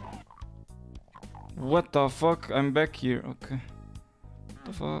 What the fuck? I'm back here. Okay. What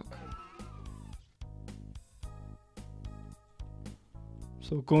the fuck?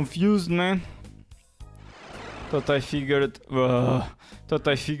 So confused, man. Thought I figured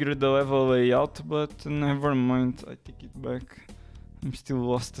the level way out, but never mind. I take it back. I'm still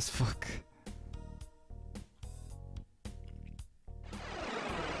lost as fuck.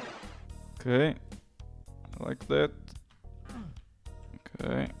 Okay. I like that.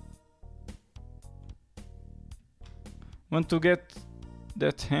 Okay. Want to get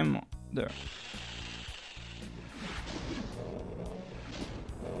that hammer there.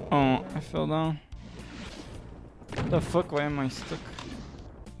 Oh, I fell down. The fuck, why am I stuck?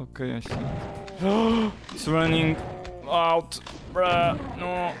 Okay, I see it. It's running out. Bruh,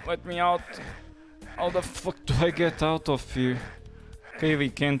 no, let me out. How the fuck do I get out of here? Okay, we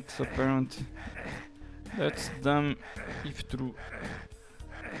can't apparently. That's dumb if true.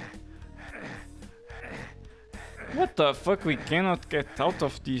 What the fuck, we cannot get out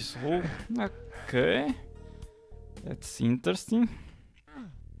of this hole? Okay. That's interesting.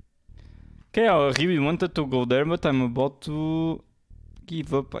 Okay, I really wanted to go there, but I'm about to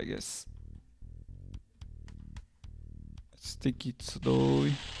give up, I guess. Let's take it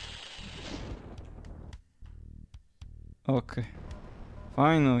slowly. Okay.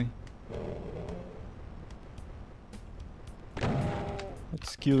 Finally.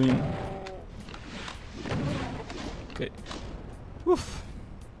 Let's kill him. Okay. Woof.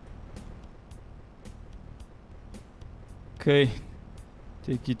 Okay.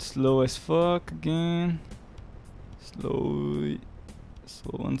 Take it slow as fuck again. Slowly.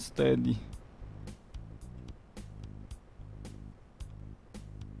 Slow and steady.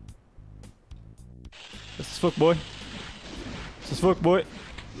 Fast as fuck, boy. Fast as fuck, boy.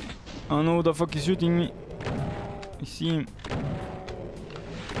 Oh no, the fuck is shooting me. I see him.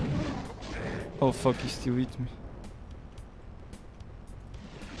 Oh fuck, he still hit me.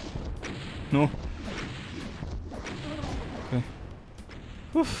 No. Okay.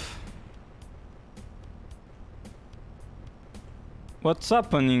 Oof. What's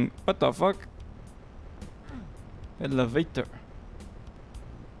happening? What the fuck? Elevator.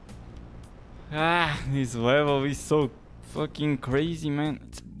 Ah, this level is so fucking crazy, man.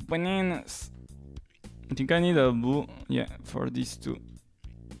 It's bananas. I think I need a blue. Yeah, for these two.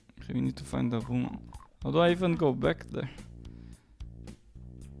 Okay, we need to find a blue. How do I even go back there?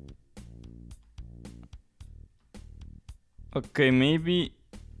 Okay, maybe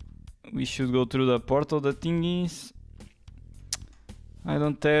we should go through the portal. The thing is, I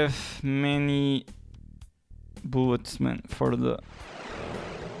don't have many bullets, man, for the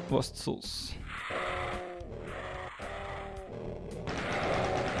lost souls.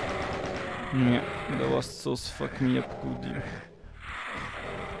 Yeah, the lost souls fuck me up good here.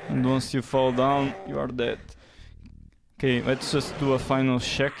 And once you fall down, you are dead. Okay, let's just do a final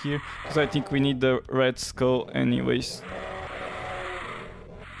check here, because I think we need the red skull anyways.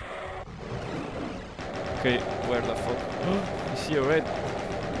 Okay, where the fuck? I see a red.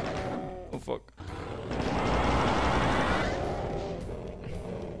 Oh fuck.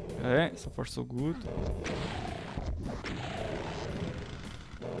 Okay, so far so good.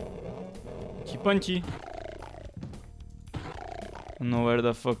 Punchy. Don't know where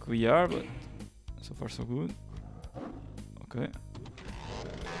the fuck we are, but so far so good. Okay.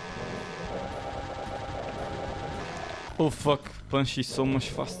 Oh fuck, punch is so much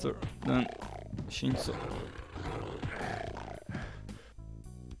faster than Shinso.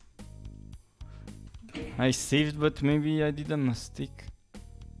 I saved, but maybe I did a mistake.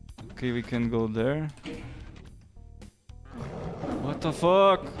 Okay, we can go there. What the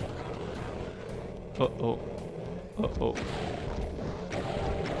fuck? Uh-oh. Uh-oh.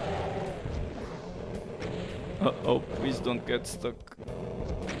 Uh-oh, please don't get stuck.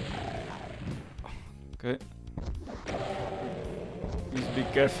 Okay. Please be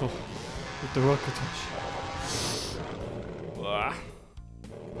careful with the rocket launch. Ah.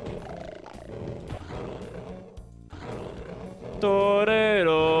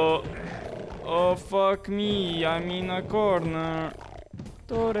 Torero! Oh fuck me, I'm in a corner.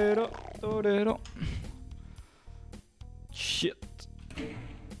 Torero, torero. Shit.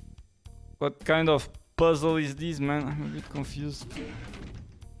 What kind of puzzle is this, man? I'm a bit confused.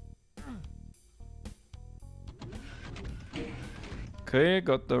 Okay,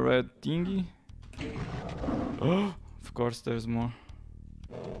 got the red thingy. Oh, of course there's more.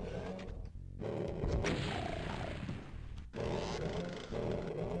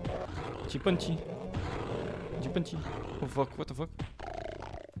 Chipunchy. Chipunchy. Oh fuck, what the fuck?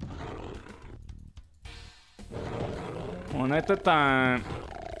 One at a time.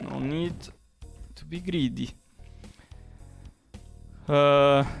 No need to be greedy.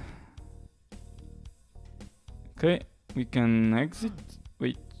 Okay, we can exit.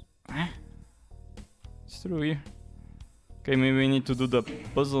 Wait. It's through here. Okay, maybe we need to do the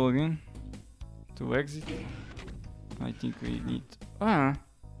puzzle again to exit. I think we need.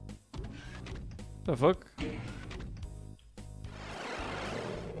 The fuck?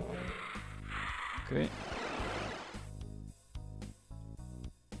 Okay.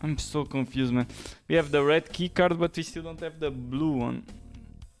 I'm so confused, man. We have the red key card, but we still don't have the blue one.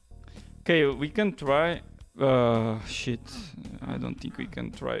 Okay, we can try. Shit. I don't think we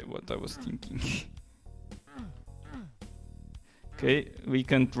can try what I was thinking. Okay, we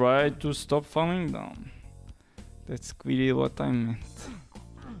can try to stop falling down. That's really what I meant.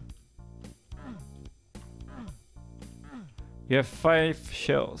 We have 5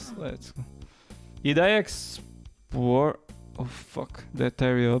 shells. Let's go. Did I explore? Oh fuck, that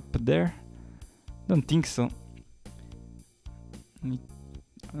area up there? Don't think so. I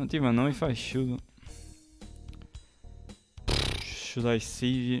don't even know if I should. Should I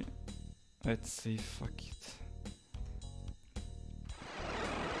save it? Let's save, fuck it.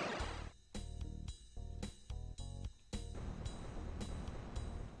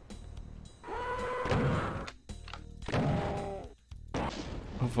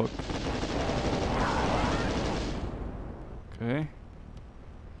 Oh fuck. Okay.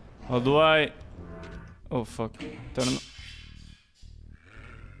 How do I... Oh fuck.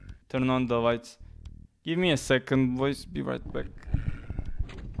 Turn on the lights. Give me a second, boys. Be right back.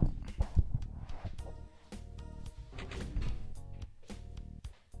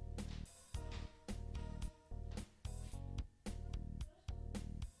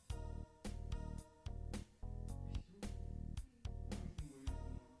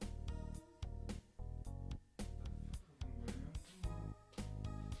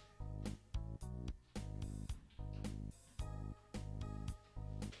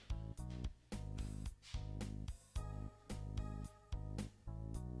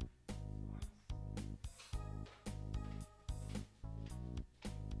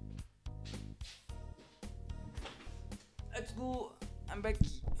 Let's go. I'm back.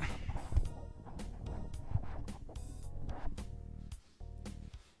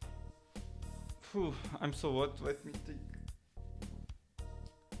 Phew, I'm so hot. Let me take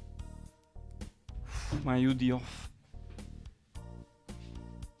my hoodie off.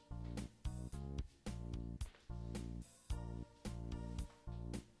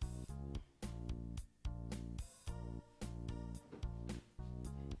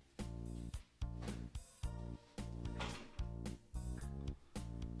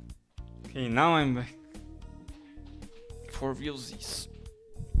 Okay, now I'm back for realsies.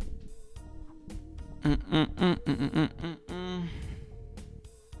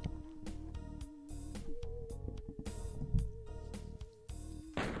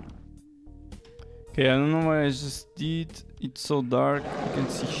 Okay, I don't know what I just did. It's so dark, I can't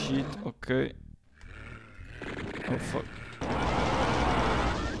see shit. Okay. Oh fuck.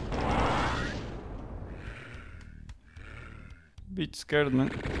 Bit scared, man.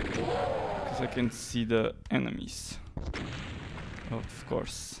 Because I can see the enemies. Of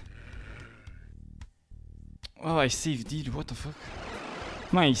course. Oh, I saved it. What the fuck?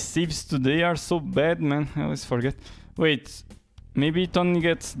 My saves today are so bad, man. I always forget. Wait, maybe it only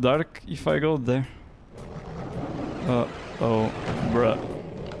gets dark if I go there. Oh, bruh.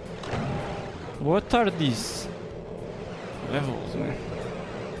 What are these levels, man?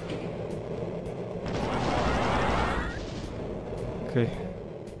 Okay.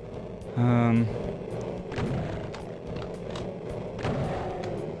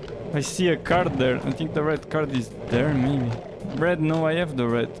 I see a card there. I think the red card is there, maybe. Red, no, I have the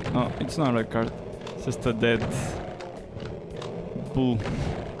red. Oh, it's not a card. It's just a dead bull.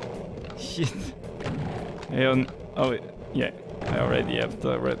 Shit. Oh, yeah. I already have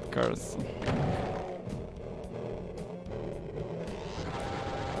the red cards.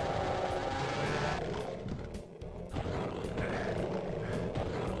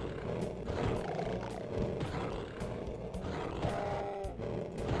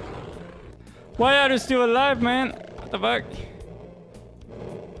 Why are you still alive, man? What the fuck?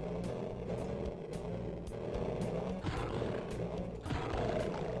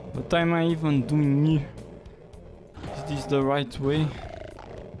 What am I even doing here? Is this the right way?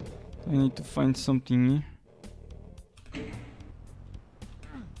 I need to find something here.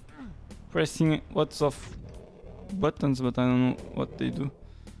 Pressing lots of buttons, but I don't know what they do.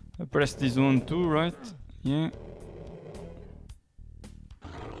 I press this one too, right? Yeah.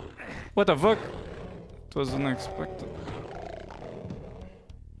 What the fuck? It was unexpected.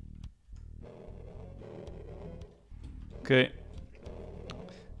 Okay.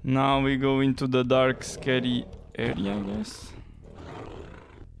 Now we go into the dark, scary area, I guess.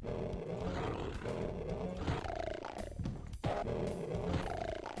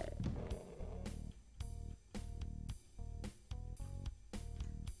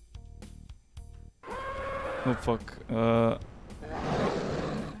 Oh fuck.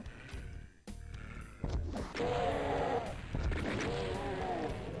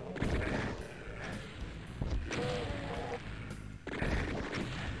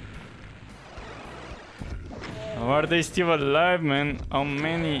 Are they still alive, man? How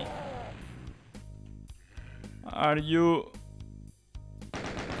many are you?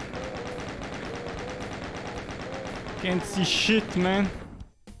 Can't see shit, man.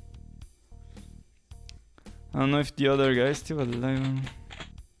 I don't know if the other guy is still alive.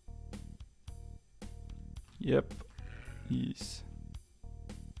 Yep, he is.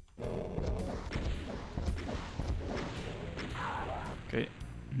 Okay,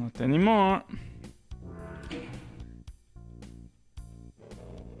 not anymore.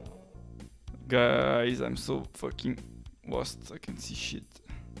 Guys, I'm so fucking lost. I can see shit.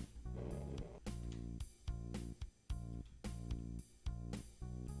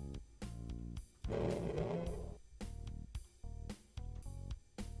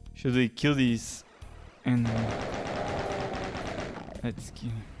 Should we kill these enemies? Let's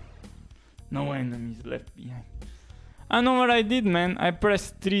kill him. No enemies left behind. I know what I did, man. I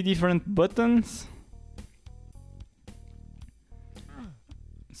pressed 3 different buttons.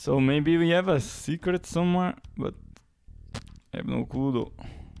 So maybe we have a secret somewhere, but I have no clue though.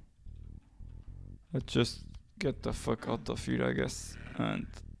 Let's just get the fuck out of here, I guess, and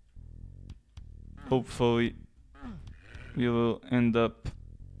hopefully we will end up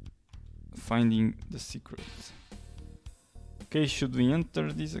finding the secret. Okay, should we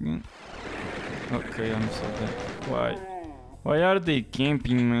enter this again? Okay, I'm so dead. Why? Why are they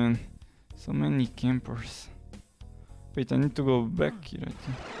camping, man? So many campers. Wait, I need to go back here, I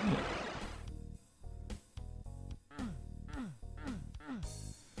think. Yeah.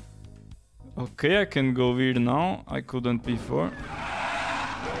 Okay, I can go here now. I couldn't before.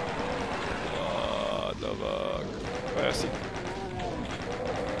 Oh, the bug. Classic.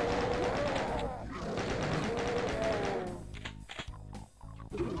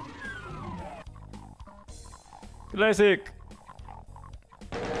 Classic.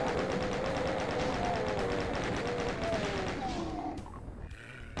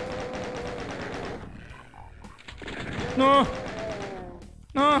 No!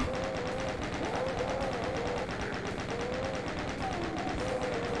 No!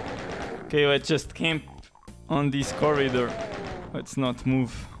 Okay, let's just camp on this corridor. Let's not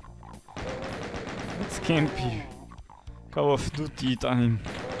move. Let's camp here. Call of Duty time.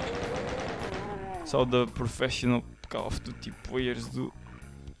 That's how the professional Call of Duty players do.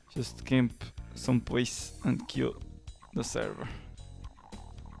 Just camp someplace and kill the server.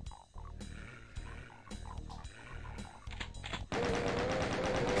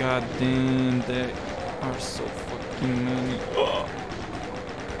 God damn, there are so fucking many. Oh.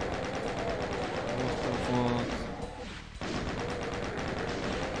 What the fuck?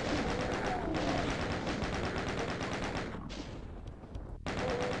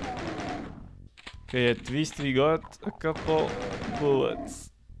 Okay, at least we got a couple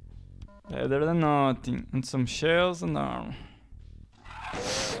bullets. Better than nothing. And some shells and armor.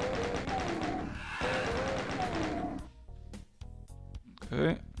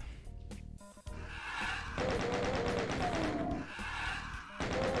 Okay.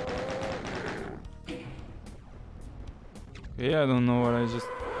 Okay, I don't know what I just...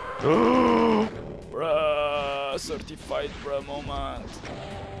 Bruh, certified bruh moment.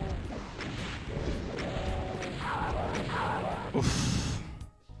 Oof.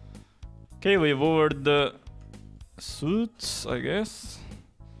 Okay, we've lowered the suits, I guess.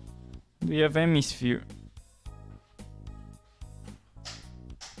 We have hemisphere.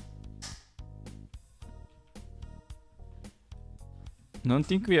 Don't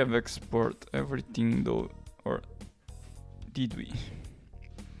think we have export everything though, or did we?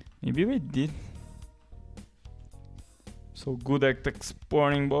 Maybe we did. So good at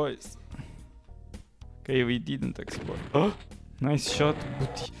exporting, boys. Okay, we didn't export. Oh, nice shot,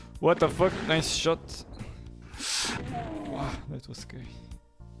 buti. What the fuck? Nice shot. Wow, that was scary.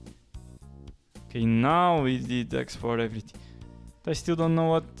 Okay, now we did export everything. I still don't know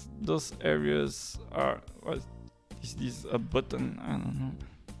what those areas are. What is this? A button? I don't know.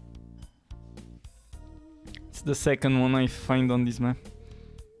 It's the second one I find on this map.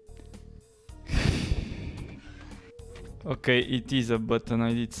 Okay, it is a button.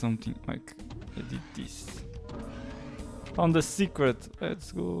 I did something like I did this. Found the secret.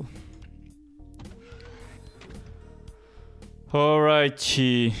 Let's go. Alright,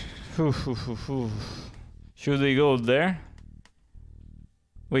 Chi. Should we go there?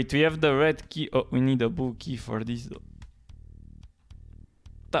 Wait, we have the red key. Oh, we need a blue key for this though.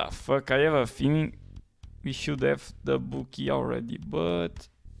 The fuck, I have a feeling we should have the blue key already, but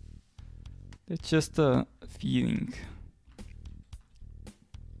that's just a feeling.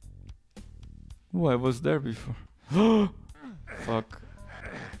 Oh, I was there before. Fuck.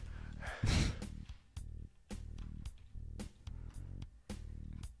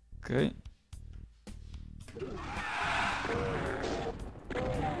 Okay.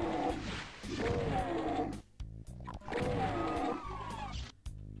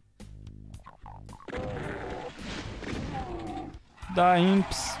 The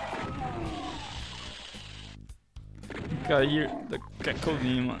imps. I hear the cackle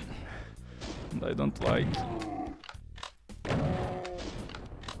demon. And I don't like it.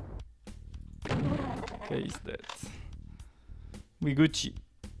 Okay, is that. We Gucci.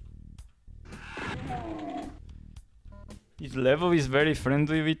 His level is very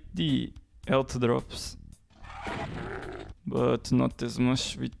friendly with the health drops, but not as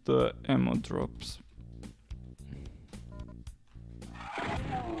much with the ammo drops.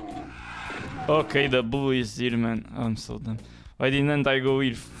 Okay, the blue is here, man. I'm so dumb. Why didn't I go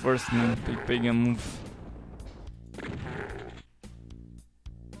here first, man? Peg a move.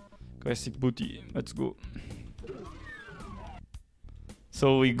 Classic booty. Let's go.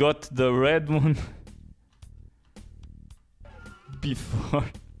 So we got the red one before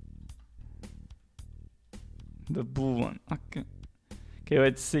the blue one. Okay. Okay,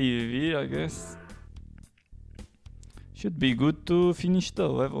 let's save here, I guess. Should be good to finish the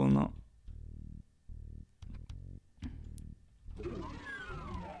level now.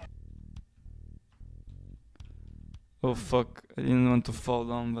 Oh fuck, I didn't want to fall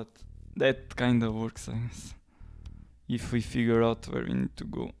down, but that kinda works, I guess. If we figure out where we need to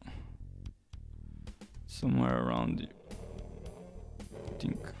go. Somewhere around here. I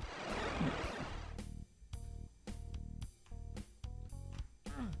think.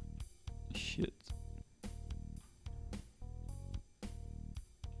 Shit.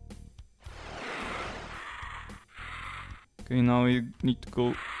 Okay, now we need to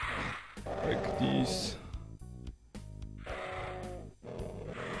go like this.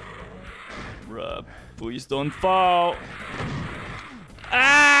 Bruh, please don't fall.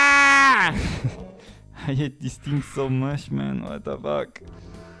 Ah! I hate this thing so much, man. What the fuck?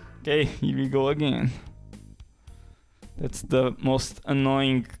 Okay, here we go again. That's the most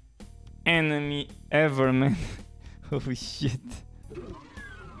annoying enemy ever, man. Holy shit.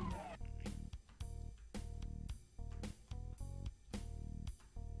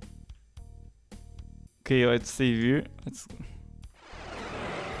 Okay, let's save here. Let's go.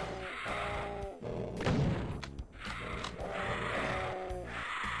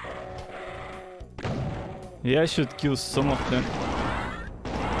 Yeah, I should kill some of them.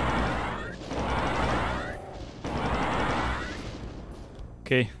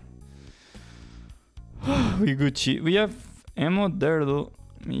 Okay. We Gucci. We have ammo there though.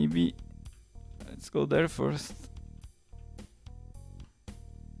 Maybe. Let's go there first.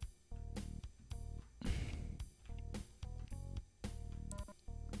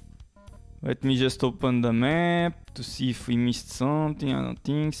 Let me just open the map to see if we missed something. I don't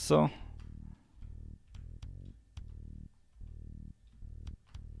think so.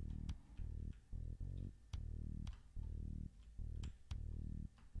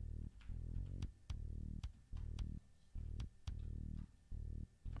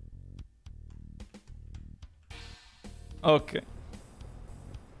 Okay.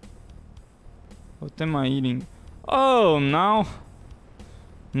 What am I eating? Oh, now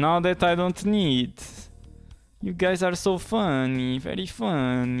that I don't need. You guys are so funny, very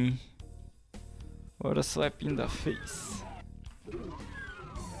funny. What a slap in the face.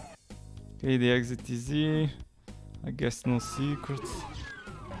 Okay, the exit is here. I guess no secrets.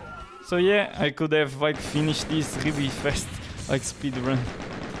 So yeah, I could have like finished this really fast, like speedrun,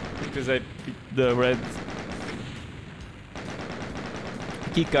 because I picked the red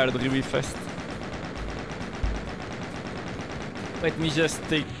keycard really fast. Let me just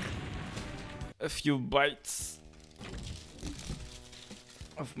take a few bites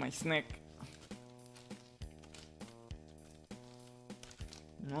of my snack.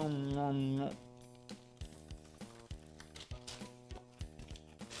 Nom, nom, nom.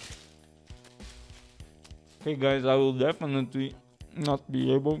 Okay guys, I will definitely not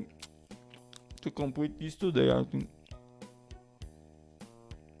be able to complete this today, I think.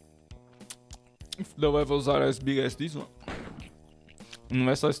 If the levels are as big as this one.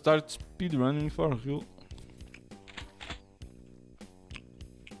 Unless I start speedrunning for real.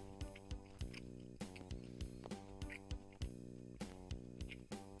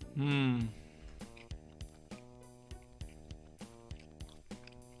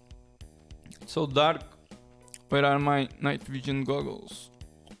 It's so dark. Where are my night vision goggles?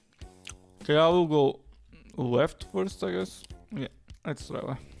 Okay, I will go left first, I guess. Yeah, let's try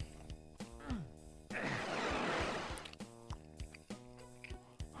that.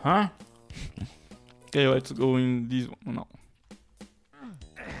 Huh? Okay, let's go in this one now.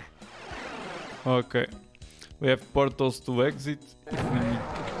 Okay. We have portals to exit if we need.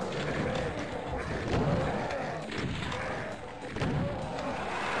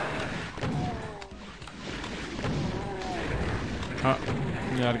 Ah,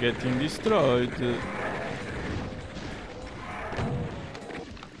 we are getting destroyed.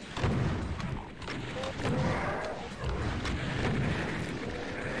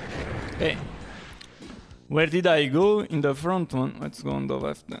 Hey, where did I go? In the front one. Let's go on the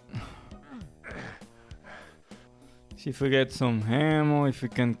left then. See if we get some ammo, if we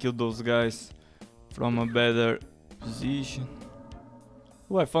can kill those guys from a better position.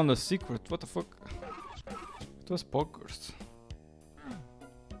 Oh, I found a secret. What the fuck? It was pokers.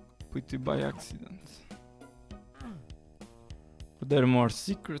 Put it by accident. Are there more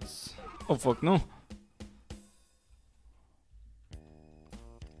secrets? Oh fuck, no.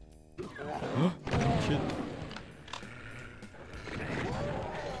 Shit.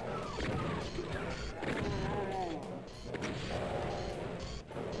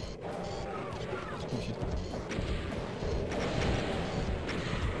 Oh, shit.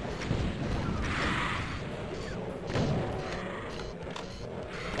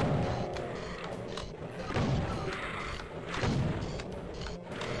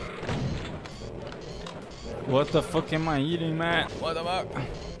 What the fuck am I eating, man? What the fuck?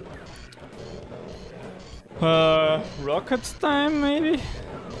 Rockets time, maybe?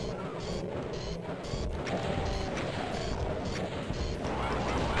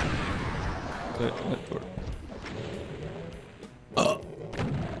 Okay, that worked. Oh!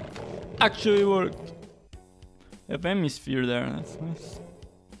 Actually worked! Have hemisphere there, that's nice.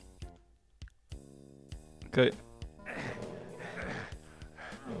 Okay.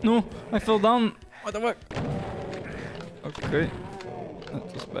 No! I fell down! What the fuck? Okay.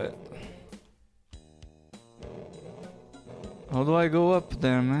 That was bad. How do I go up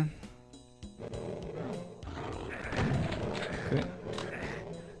there, man? Okay.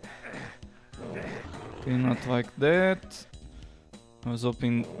 Okay, not like that. I was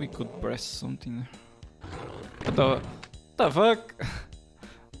hoping we could press something there. What the fuck?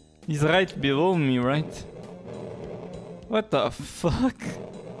 He's right below me, right? What the fuck?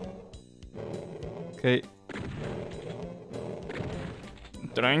 Okay. I'm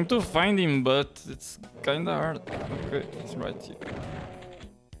trying to find him, but it's kinda hard. Okay, he's right here.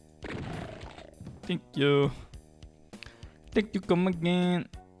 Thank you. Thank you, come again.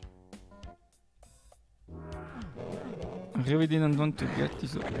 I really didn't want to get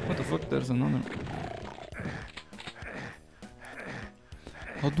this. What the fuck, there's another.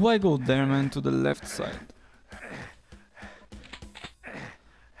 How do I go there, man, to the left side?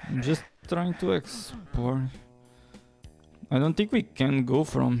 I'm just trying to explore. I don't think we can go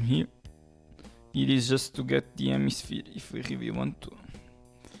from here. It is just to get the hemisphere if we really want to.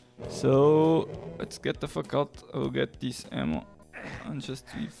 So let's get the fuck out. I'll get this ammo and just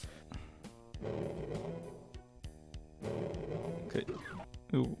leave. Okay,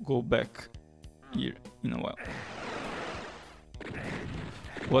 we'll go back here in a while.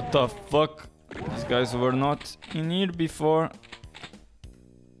 What the fuck? These guys were not in here before.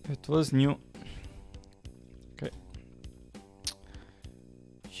 It was new. Okay.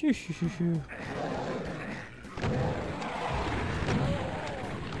 Shoo, shoo, shoo, shoo.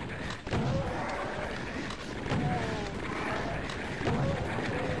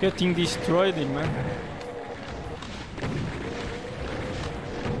 Getting destroyed, man.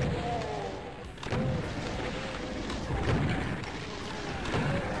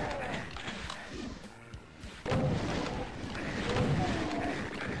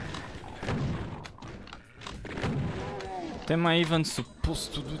 What am I even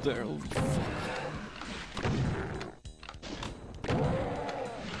supposed to do there? Holy fuck.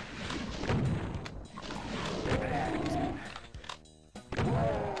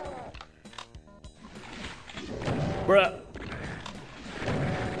 Bruh.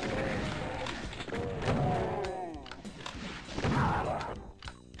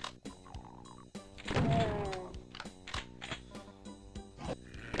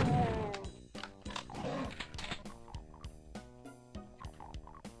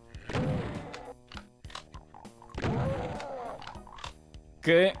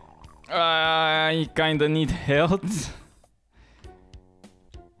 Okay, I kinda need health.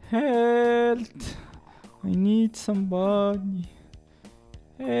 Health. I need somebody.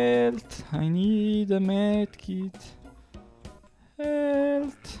 Health. I need a med kit.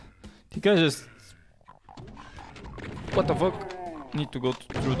 Health. I think I just... What the fuck? Need to go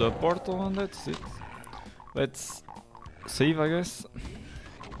through the portal and that's it. Let's save, I guess.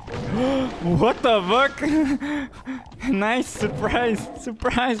 What the fuck? Nice surprise!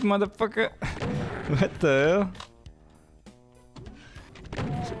 Surprise, motherfucker! What the hell?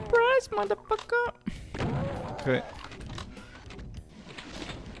 Surprise, motherfucker! Okay.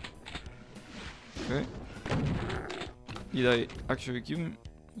 Okay. Did I actually kill him?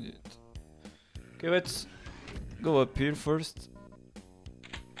 Okay, let's go up here first.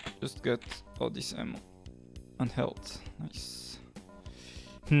 Just get all this ammo and health. Nice.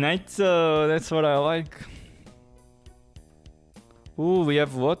 Nice, that's what I like. Ooh, we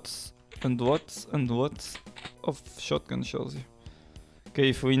have lots and lots and lots of shotgun shells here. Okay,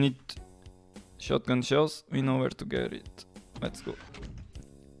 if we need shotgun shells, we know where to get it. Let's go.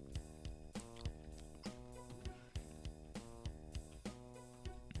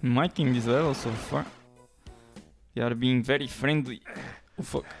 I'm liking this level so far. They are being very friendly. Oh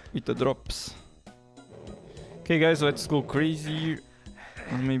fuck, with the drops. Okay guys, let's go crazy.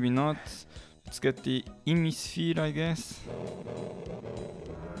 Or maybe not. Let's get the hemisphere, I guess.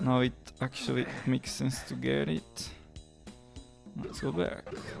 Now it actually makes sense to get it. Let's go back.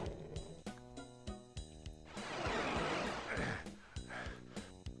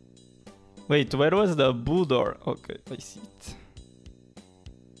 Wait, where was the blue door? Okay, I see it.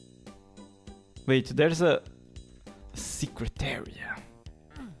 Wait, there's a secret area.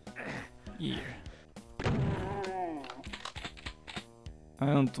 Here. I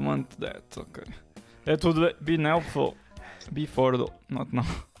don't want that, okay. That would have been helpful before though, not now.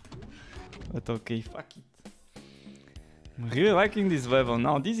 But okay, fuck it. I'm really liking this level.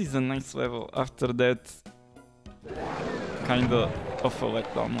 Now this is a nice level after that kinda of a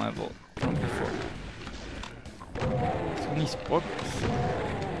letdown level from before. So many spots.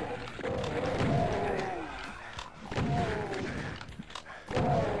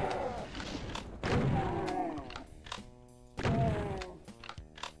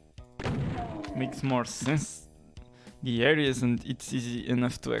 Makes more sense. The areas and it's easy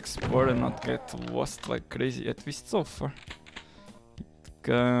enough to explore and not get lost like crazy, at least so far. It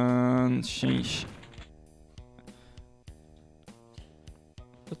can change.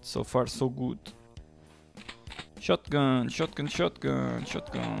 But so far so good. Shotgun, shotgun, shotgun,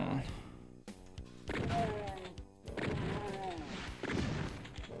 shotgun.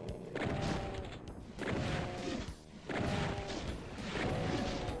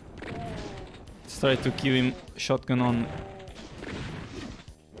 Try to kill him shotgun on.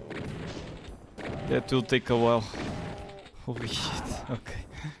 That will take a while. Holy shit, okay.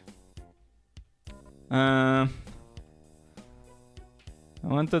 I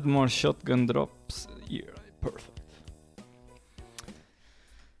wanted more shotgun drops here, perfect.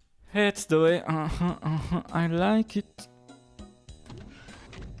 That's the way, I like it.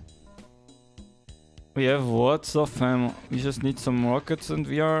 We have lots of ammo, we just need some rockets and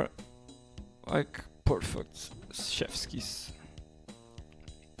we are like perfect chef's kiss.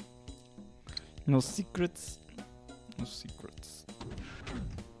 No secrets. No secrets.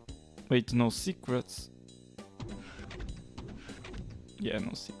 Wait, no secrets. Yeah,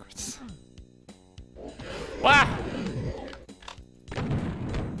 no secrets. Wah!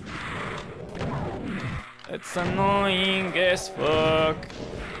 That's annoying as fuck.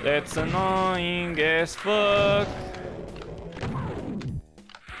 That's annoying as fuck.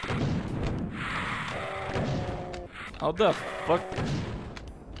 How the fuck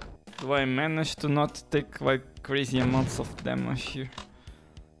do I manage to not take like crazy amounts of damage here?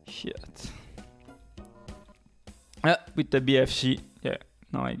 Shit. With the BFG, yeah,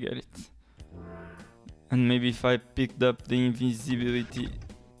 now I get it. And maybe if I picked up the invisibility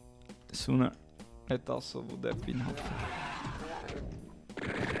sooner, that also would have been helpful.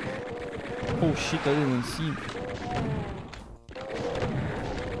 Oh shit, I didn't see him.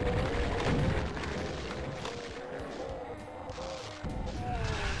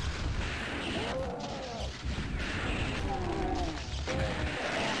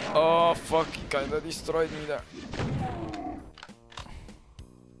 Oh fuck, he kinda destroyed me there.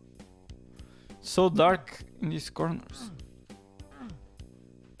 So dark in these corners.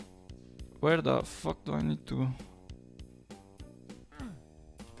 Where the fuck do I need to go?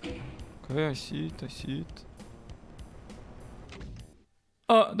 Okay, I see it, I see it.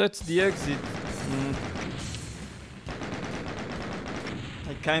 Oh, that's the exit.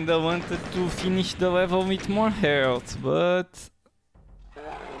 I kinda wanted to finish the level with more health, but...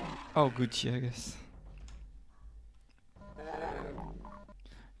 Oh, Gucci, I guess.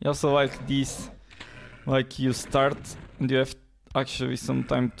 You also like this, like you start and you have actually some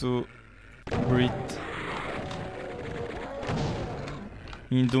time to breathe.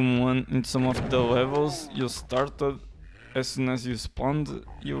 In Doom 1, in some of the levels you started, as soon as you spawned,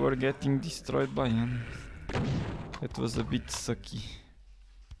 you were getting destroyed by enemies. That was a bit sucky.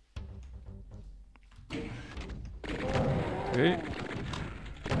 Okay.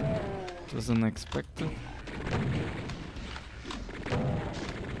 It was unexpected.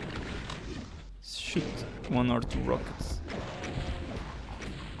 Shoot 1 or 2 rockets.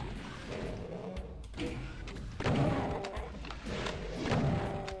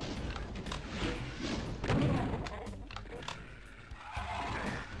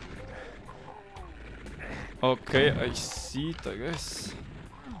 Okay, I see it, I guess.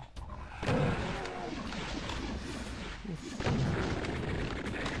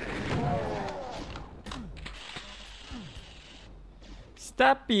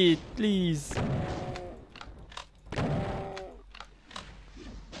 Stop it, please.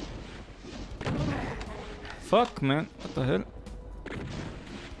 Fuck, man. What the hell?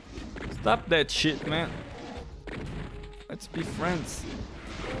 Stop that shit, man. Let's be friends.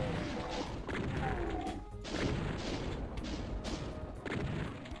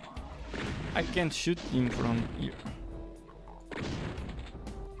 I can't shoot him from here.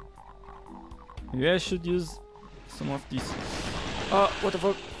 Maybe I should use some of these. Oh, what the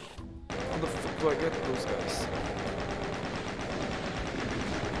fuck? How the fuck do I get those guys?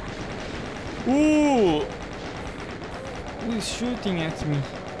 Ooh! Who is shooting at me?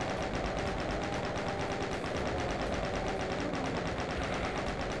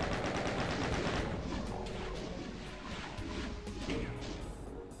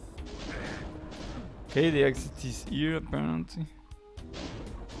 Okay, the exit is here apparently.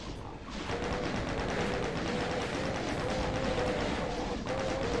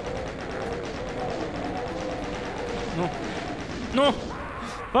 No! No!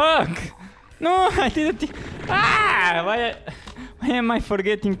 Fuck! No, I didn't. Ah! Why am I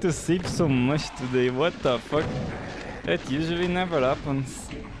forgetting to sip so much today? What the fuck? That usually never happens.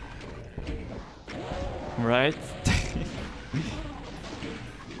 Right?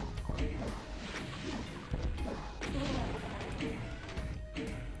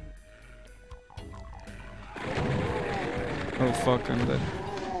 Oh fuck, I'm dead.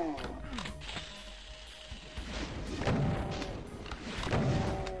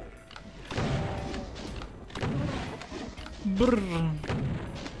 Brrr.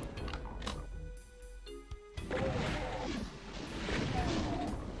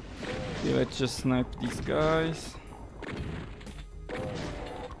 Okay, let's just snipe these guys.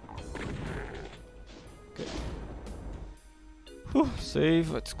 Okay. Whew, save,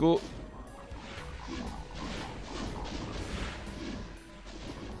 let's go.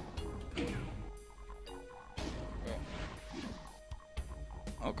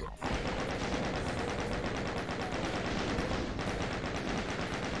 Okay.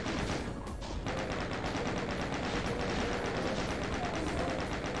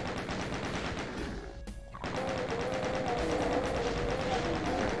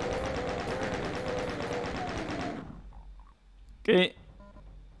 Okay.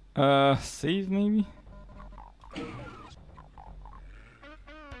 Save maybe?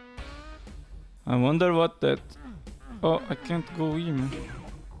 I wonder what that... Oh, I can't go in, man.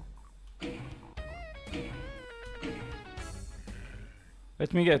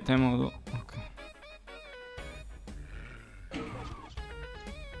 Let me get ammo though. Okay.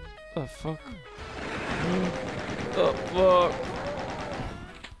 The fuck? The fuck?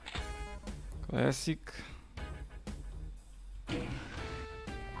 Classic.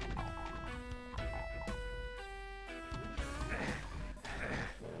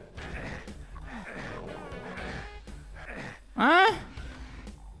 Huh?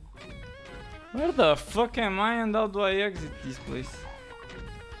 Where the fuck am I and how do I exit this place?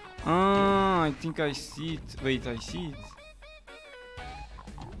 Ah, I think I see it. Wait, I see it.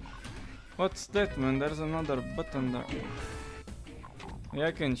 What's that, man? There's another button there. Yeah,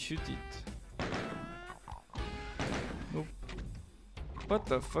 I can shoot it. Nope. What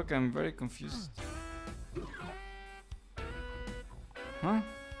the fuck? I'm very confused. Huh?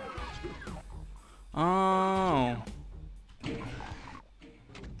 Oh.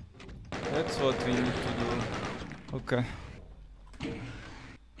 That's what we need to do. Okay.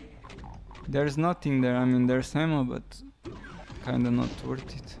 There's nothing there. I mean, there's ammo, but kinda not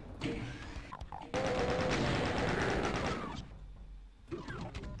worth it.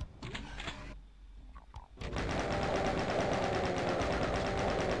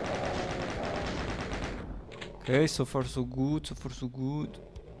 Okay, so far so good, so far so good.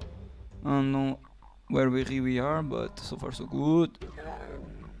 I don't know where we really are, but so far so good.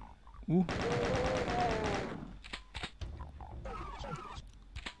 Ooh.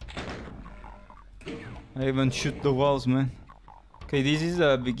 I even shoot the walls, man. Okay, this is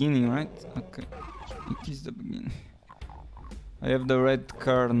the beginning, right? Okay, it is the beginning. I have the red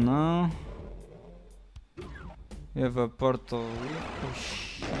car now. We have a portal. Oh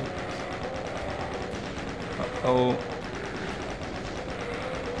shit. Uh-oh.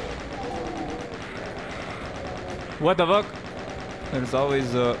 What the fuck? There's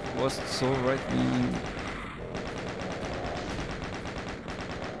always a lost soul right behind me.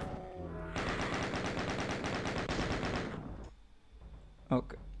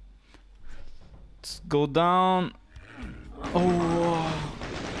 Okay. Let's go down. Oh.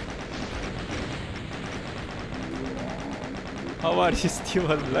 How are you still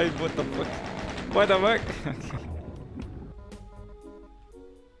alive? What the fuck? What the fuck? Okay.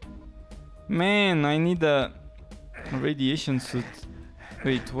 Man, I need a radiation suit.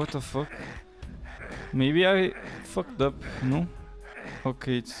 Wait, what the fuck? Maybe I fucked up, no?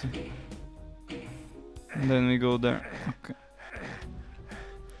 Okay, it's... And then we go there, okay.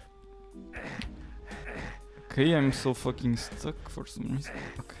 Okay, I'm so fucking stuck for some reason.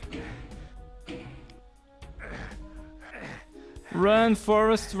 Okay. Run,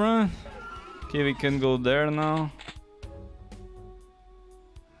 Forrest, run! Okay, we can go there now.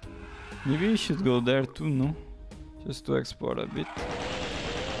 Maybe we should go there too, no? Just to explore a bit.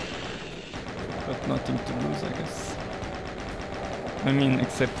 But nothing to lose, I guess. I mean,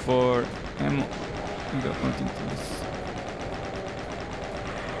 except for ammo. We got nothing to lose.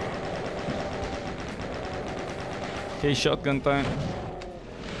 Okay, shotgun time.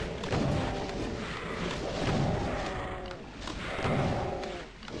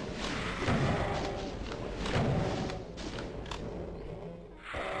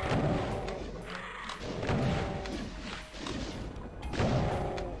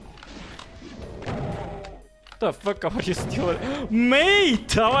 What the fuck, how are you still alive?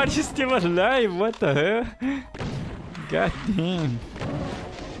 Mate! How are you still alive? What the hell? God damn.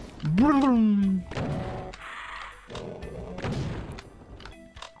 Brum.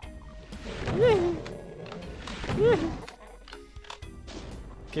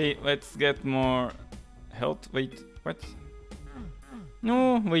 Okay, let's get more health. Wait, what?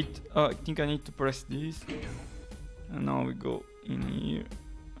 No, wait. I think I need to press this. And now we go in here.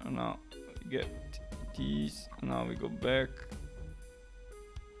 And now we get these. And now we go back.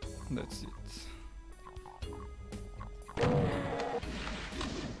 That's it.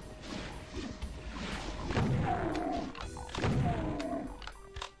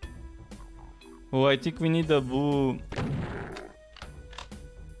 Oh, I think we need a blue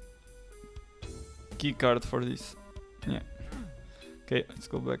key card for this. Yeah. Okay, let's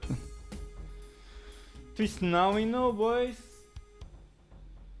go back then. At least now we know, boys.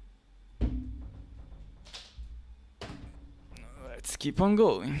 Let's keep on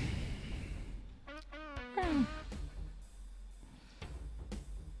going.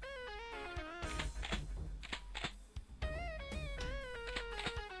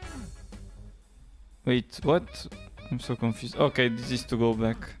 Wait, what? I'm so confused. Okay, this is to go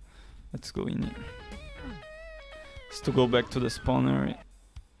back. Let's go in here. It's to go back to the spawn area.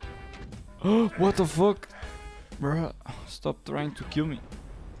 Oh, what the fuck? Bruh, stop trying to kill me.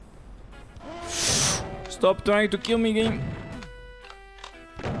 Stop trying to kill me, game.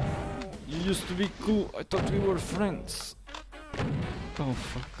 You used to be cool. I thought we were friends. Oh,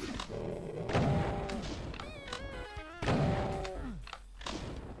 fuck.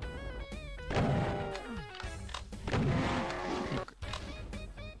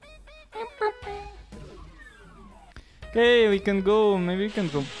 Okay, we can go. Maybe we can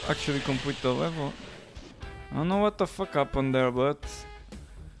actually complete the level. I don't know what the fuck happened there, but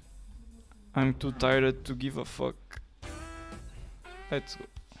I'm too tired to give a fuck. Let's go.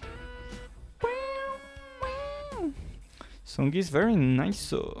 Song is very nice,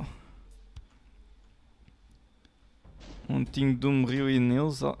 so one thing Doom really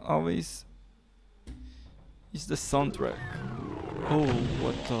nails always is the soundtrack. Oh,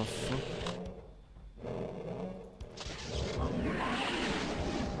 what the fuck?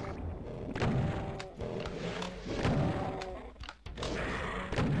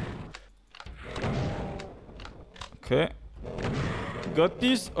 Okay, got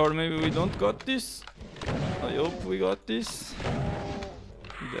this, or maybe we don't got this. I hope we got this.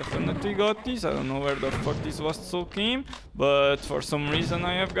 Definitely got this. I don't know where the fuck this was so came, but for some reason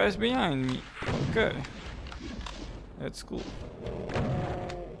I have guys behind me. Okay, that's cool.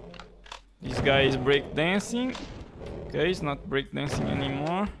 This guy is breakdancing. Okay, he's not breakdancing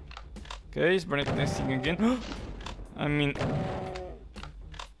anymore. Okay, he's breakdancing again. I mean,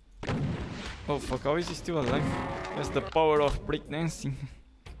 oh fuck, how is he still alive? That's the power of breakdancing.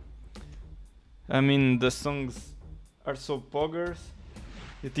 I mean, the songs are so poggers.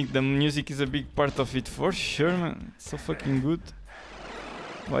 You think the music is a big part of it? For sure, man. It's so fucking good.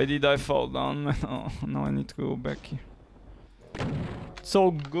 Why did I fall down, man? Oh, now I need to go back here.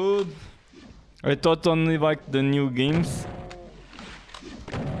 So good. I thought only like the new games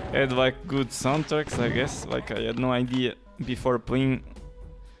had like good soundtracks, I guess. Like I had no idea before playing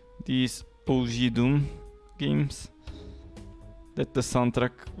these OG Doom games that the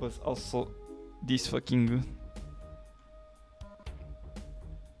soundtrack was also this fucking good.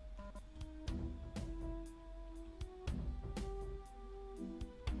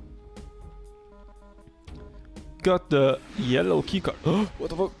 Got the yellow keycard. Oh, what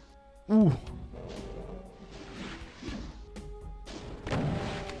the fuck? Ooh.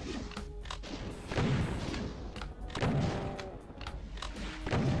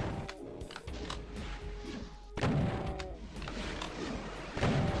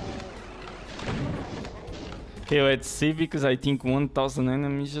 Okay, let's see, because I think 1000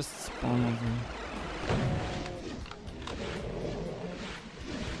 enemies just spawn over here.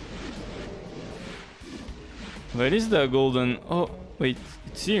 Where is the golden? Oh, wait,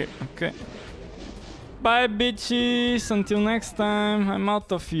 it's here. Okay. Bye, bitches. Until next time. I'm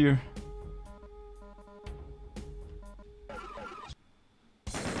out of here.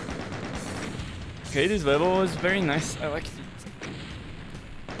 Okay, this level was very nice. I liked it.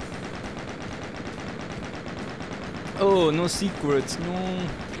 Oh, no secrets, no.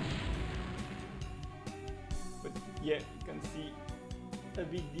 But yeah, you can see a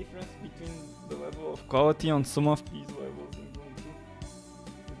big difference between the level of quality on some of these levels in Doom 2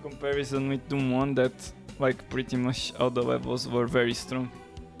 in comparison with Doom 1, that like pretty much all the levels were very strong.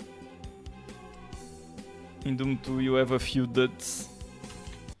 In Doom 2 you have a few duds,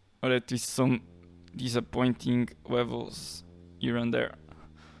 or at least some disappointing levels here and there.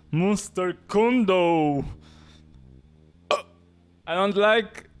 Monster Condo! I don't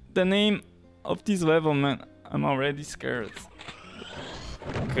like the name of this level, man. I'm already scared.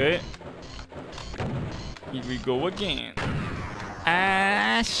 Okay. Here we go again.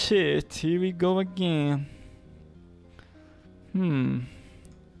 Ah, shit. Here we go again.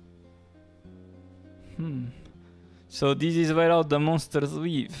 So this is where all the monsters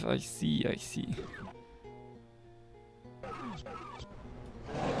live. I see, I see.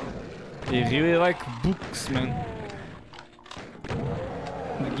 They really like books, man.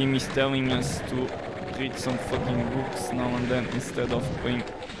 The game is telling us to read some fucking books now and then instead of playing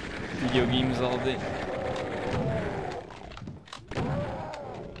video games all day.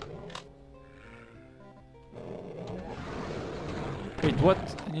 Wait, what?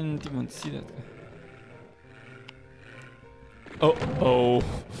 I didn't even see that. Oh, oh.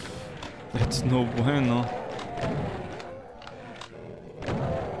 That's no bueno.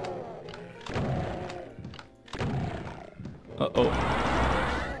 Uh-oh.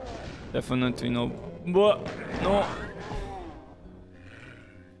 Definitely no. What? No.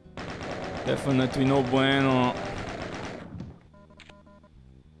 Definitely no bueno.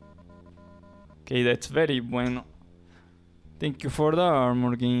 Okay, that's very bueno. Thank you for the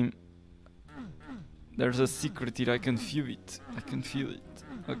armor, game. There's a secret here, I can feel it. I can feel it.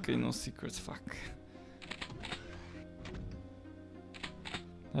 Okay, no secrets, fuck.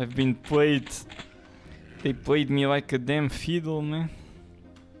 I've been played. They played me like a damn fiddle, man.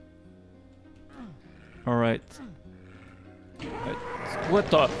 Alright. What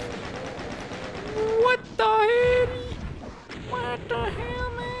the? What the hell? What the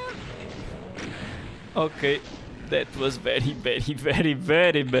hell, man? Okay, that was very, very, very,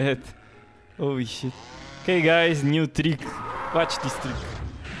 very bad. Holy shit. Okay, guys, new trick. Watch this trick.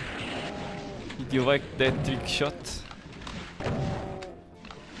 Did you like that trick shot?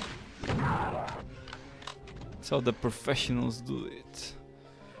 That's how the professionals do it.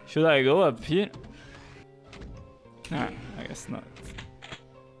 Should I go up here? Nah, I guess not.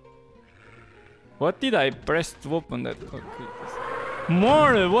 What did I press to open that? Okay.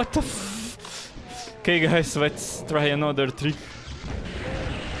 More! What the f... Okay, guys, let's try another trick.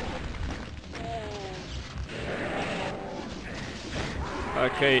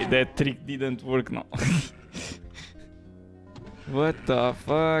 Okay, that trick didn't work now. What the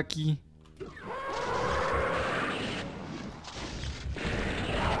fucky?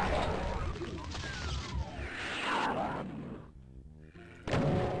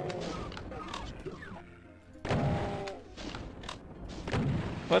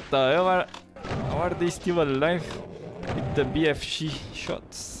 What the hell how are they still alive with the BFG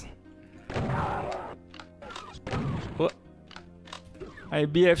shots? What? My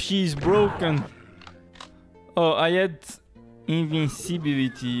BFG is broken. Oh, I had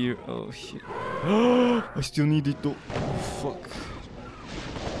invincibility here. Oh shit. I still need it though. Fuck.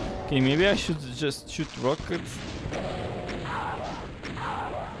 Okay, maybe I should just shoot rockets.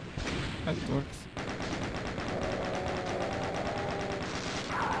 That works.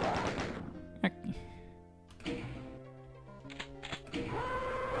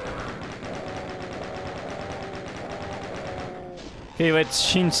 Okay,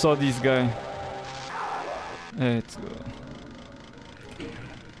 let's chainsaw this guy. Let's go.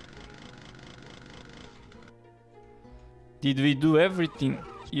 Did we do everything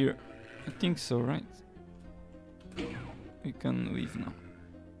here? I think so, right? We can leave now.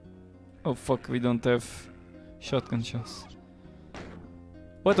 Oh fuck, we don't have shotgun shells.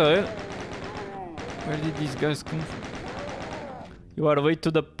 What the hell? Where did these guys come from? You are late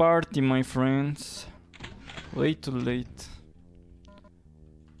to the party, my friends. Way too late.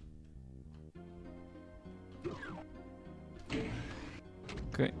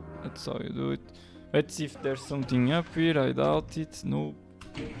 Okay, that's how you do it. Let's see if there's something up here. I doubt it. Nope.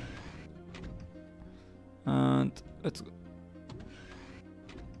 And let's go.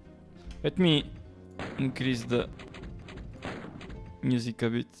 Let me increase the music a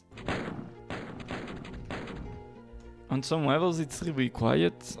bit. On some levels it's really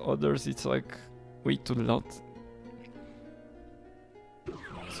quiet, others it's like way too loud.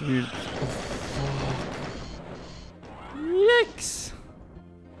 It's weird. Oh, fuck. Yikes!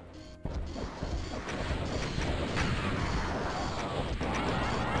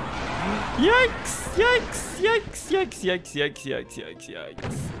 Yikes! Yikes! Yikes! Yikes! Yikes! Yikes! Yikes! Yikes!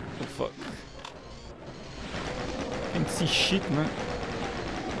 Yikes! Oh fuck! Can't see shit, man.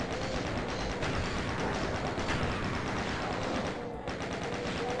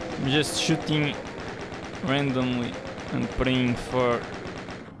 I'm just shooting randomly and praying for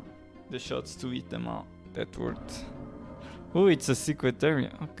the shots to hit them out. That worked. Oh, it's a secret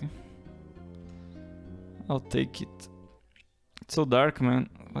area. Okay. I'll take it. It's so dark, man.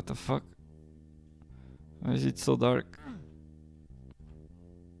 What the fuck? Why is it so dark?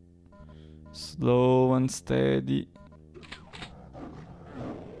 Slow and steady.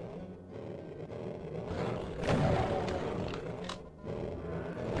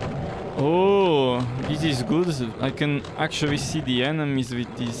 Oh, this is good. I can actually see the enemies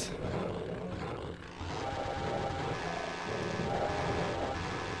with this.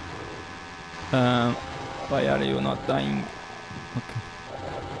 Why are you not dying? Okay.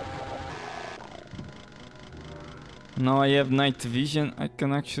 Now I have night vision. I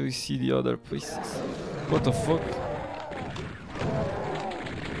can actually see the other places. What the fuck?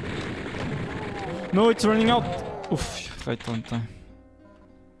 No, it's running out. Oof, right on time.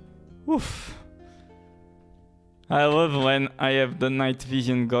 Oof. I love when I have the night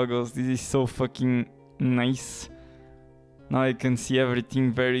vision goggles. This is so fucking nice. Now I can see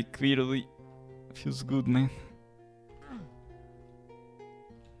everything very clearly. Feels good, man.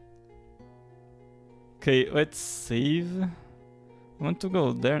 Okay, let's save. I want to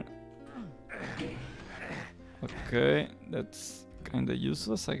go there. Okay, that's kinda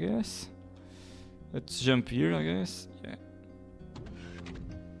useless, I guess. Let's jump here, I guess. Yeah.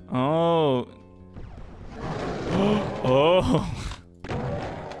 Oh. Oh.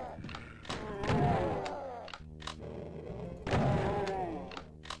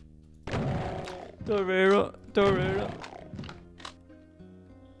 Torero.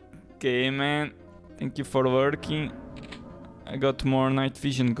 Okay, man. Thank you for working. I got more night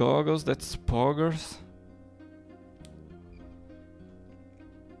vision goggles. That's poggers.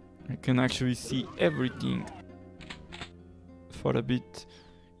 I can actually see everything for a bit.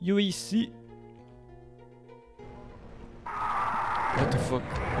 UEC. What the fuck?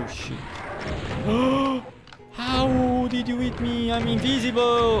 Oh shit. How did you hit me? I'm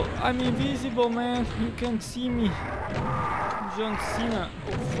invisible! I'm invisible, man! You can't see me. John Cena.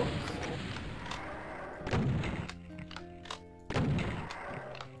 Oh fuck.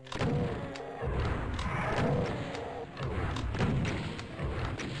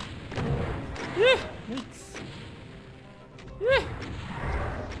 Yeah! Thanks. Yeah!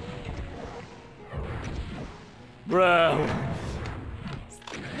 Bro!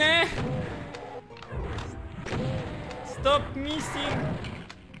 Nah! Stop missing!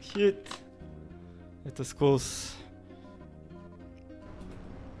 Shit. That was close.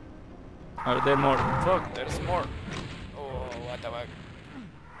 Are there more? Fuck, there's more. Oh, what the fuck?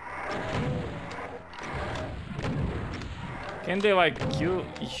 Can they like kill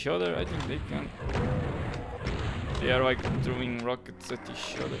each other? I think they can. They are like throwing rockets at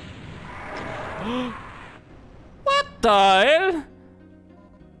each other. What the hell?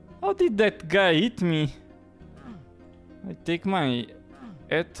 How did that guy hit me? I take my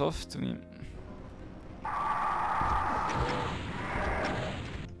hat off to him.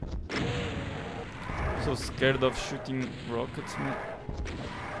 So scared of shooting rockets, man.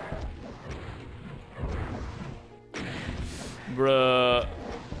 Bruh.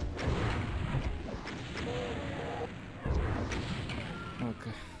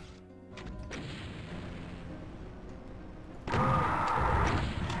 Okay.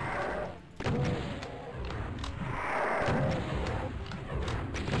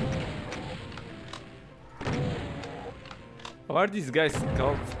 How are these guys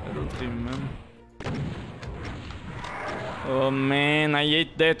called? I don't remember. Oh man, I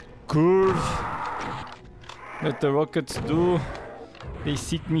hate that curve that the rockets do. They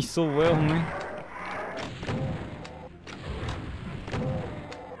seek me so well, man.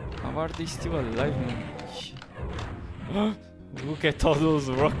 How are they still alive, man? Shit. Look at all those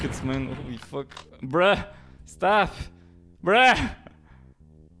rockets, man. Holy fuck. Bruh! Stop! Bruh!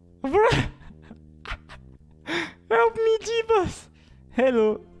 Bruh! Help me, Jeebus!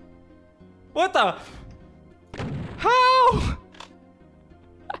 Hello. What the? How?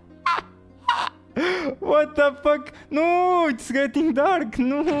 What the fuck? No, it's getting dark.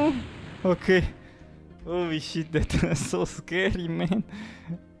 No. Okay. Holy shit, that was so scary, man.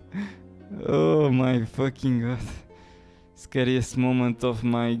 Oh my fucking god. Scariest moment of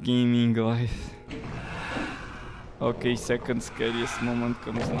my gaming life. Okay, second scariest moment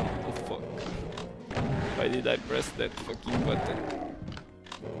comes now. Oh fuck. Why did I press that fucking button?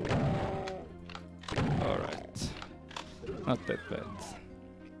 Alright. Not that bad.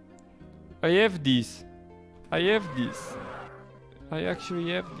 I have this. I have this. I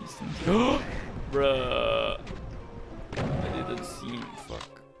actually have this. Bruh. I didn't see him.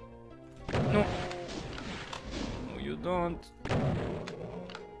 Fuck. No. No, you don't.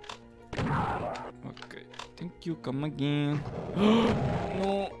 Okay. Thank you. Come again.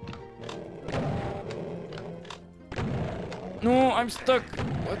 No. No, I'm stuck.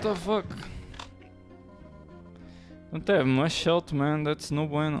 What the fuck? Don't I have much health, man? That's no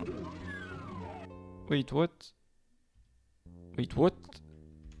bueno. Wait, what? Wait, what?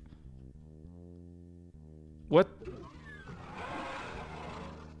 What?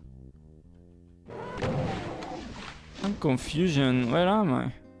 I'm confusion. Where am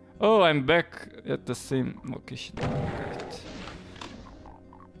I? Oh, I'm back at the same location. Great.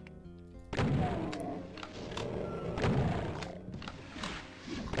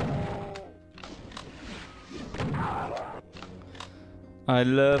 I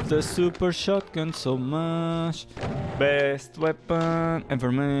love the super shotgun so much. Best weapon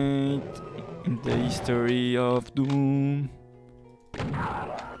ever made in the history of Doom.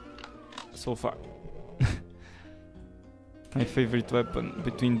 So far. My favorite weapon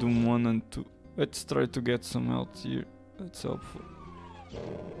between Doom 1 and 2. Let's try to get some health here. That's helpful.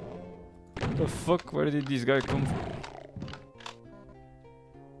 The fuck? Where did this guy come from?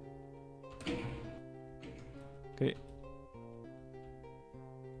 Okay.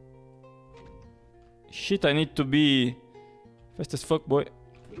 Shit, I need to be fast as fuck, boy.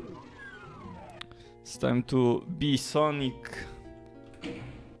 It's time to be Sonic.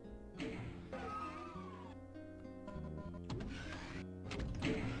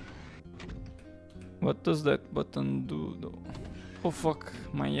 What does that button do though? Oh fuck,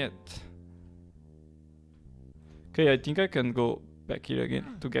 my head. Okay, I think I can go back here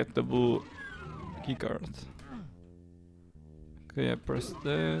again to get the blue keycard. Okay, I pressed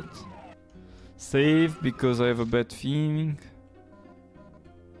that. Save because I have a bad feeling.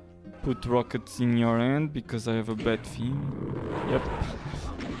 Put rockets in your hand because I have a bad feeling. Yep.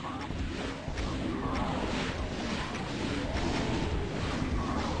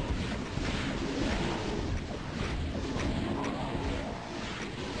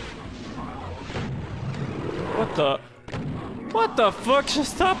 What the fuck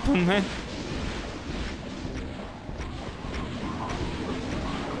just happened, man?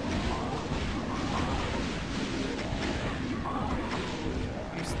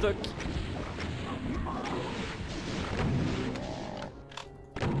 I'm stuck.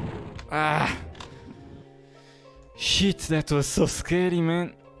 Ah. Shit, that was so scary,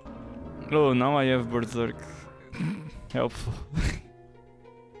 man. Oh, now I have Berserk. Helpful.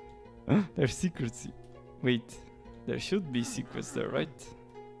 There's secrets. Wait, there should be secrets there, right?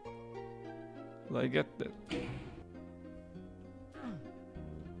 Will I get that?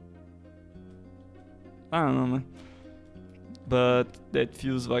 I don't know, man. But that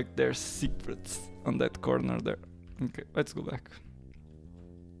feels like there's secrets on that corner there. Okay, let's go back.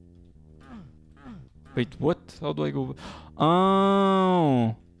 Wait, what? How do I go?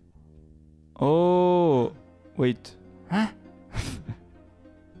 Oh! Oh! Wait. Huh?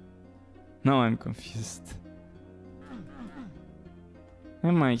 Now I'm confused.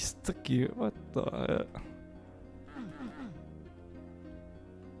 Am I stuck here? What the...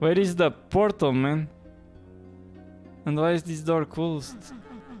 Where is the portal, man? And why is this door closed?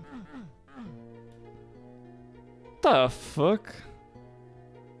 The fuck?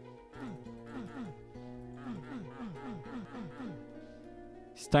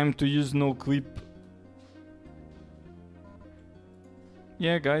 It's time to use no clip.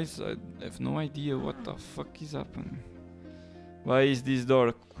 Yeah, guys, I have no idea what the fuck is happening. Why is this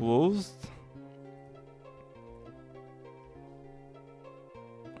door closed?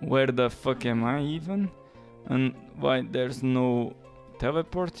 Where the fuck am I even? And why there's no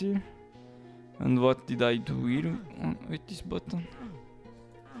teleport here? And what did I do here with this button?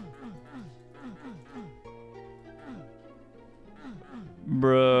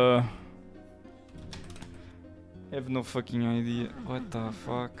 Bruh. I have no fucking idea. What the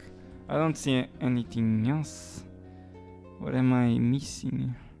fuck? I don't see anything else. What am I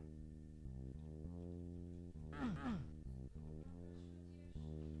missing?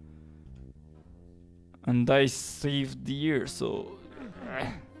 And I saved the year, so...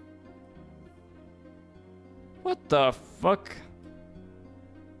 What the fuck?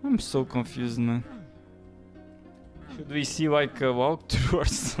 I'm so confused, man. Should we see like a walkthrough or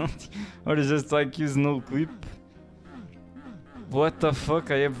something? Or just like use no clip? What the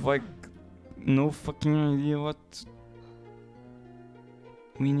fuck? I have like no fucking idea what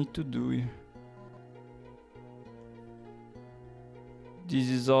we need to do here. This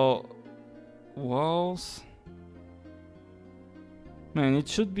is all walls. Man, it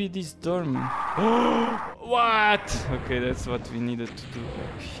should be this door, man. What? Okay, that's what we needed to do.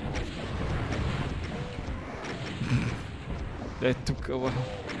 Oh, shit. That took a while.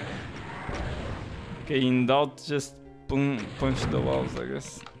 Okay, in doubt, just punch the walls, I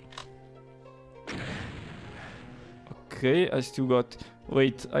guess. Okay, I still got...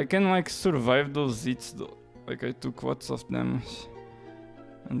 Wait, I can like survive those hits though. Like I took lots of damage.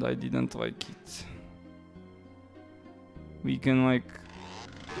 And I didn't like it. We can like...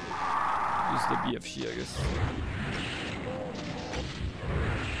 use the BFG, I guess.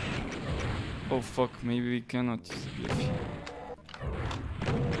 Oh fuck, maybe we cannot use the BFG.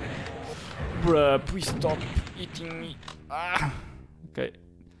 Bruh, please stop eating me. Ah. Okay.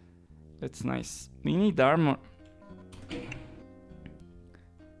 That's nice. We need armor.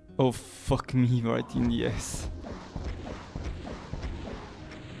 Oh fuck me right in the ass.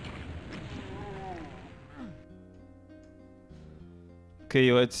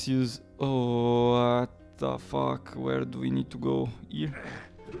 Okay, let's use... Oh, what the fuck? Where do we need to go? Here?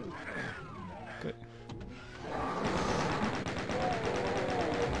 Okay.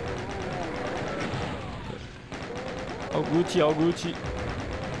 Oh Gucci, oh Gucci.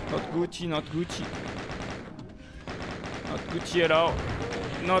 Not Gucci, not Gucci. Not Gucci at all.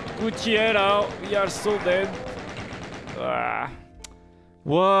 Not Gucci at all. We are so dead. Ah.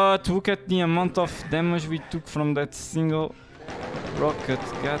 What? Look at the amount of damage we took from that single rocket.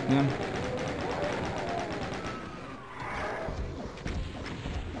 Goddamn.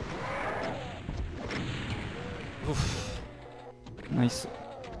 Nice.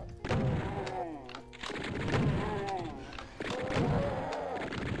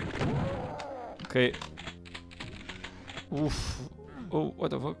 Okay. Oof. Oh, what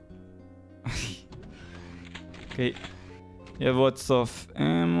the fuck? Okay. Yeah, lots of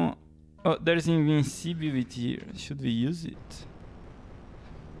ammo. Oh, there's invincibility here. Should we use it?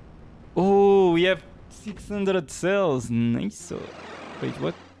 Oh, we have 600 cells. Nice. Wait,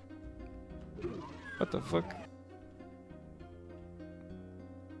 what? What the fuck?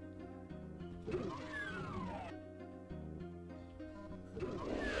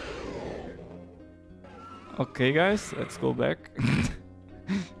 Okay, guys, let's go back.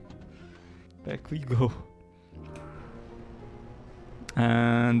 Back we go.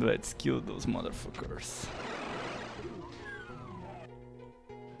 And let's kill those motherfuckers.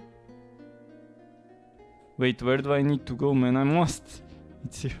 Wait, where do I need to go, man? I'm lost.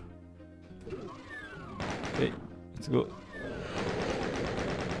 It's here. Okay, let's go.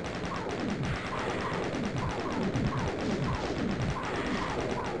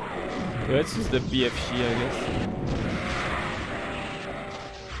 Okay, let's use the BFG, I guess.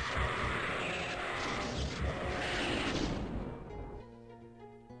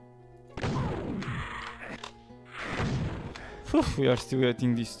 Whew, we are still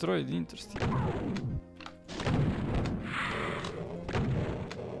getting destroyed. Interesting.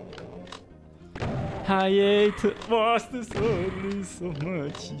 I hate Master Sword so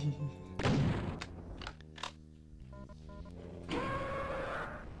much.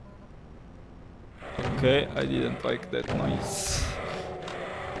 Okay, I didn't like that noise.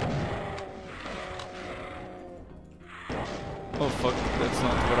 Oh fuck, that's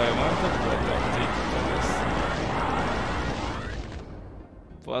not what I wanted, but I'll take it, I guess.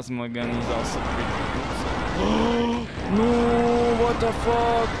 Plasma gun is also pretty good. So. No, what the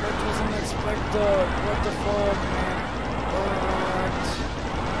fuck? That was unexpected. What the fuck, man?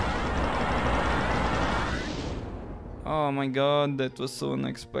 What? Oh my god, that was so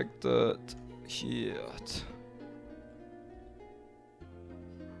unexpected. Shit.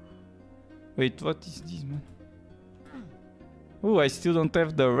 Wait, what is this, man? Oh, I still don't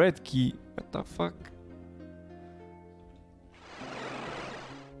have the red key. What the fuck?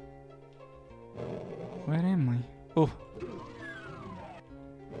 Where am I? Oh.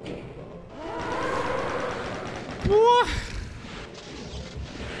 What?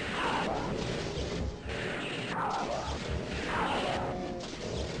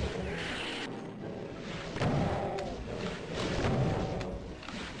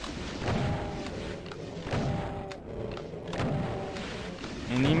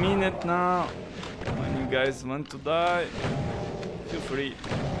 Any minute now. When you guys want to die, feel free.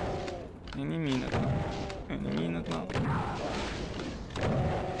 Any minute now. Any minute now.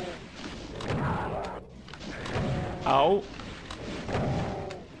 Ow.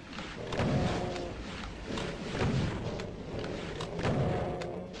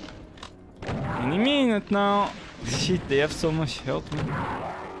 Any minute now. Shit, they have so much health, man.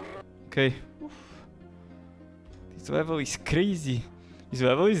 Okay. This level is crazy. This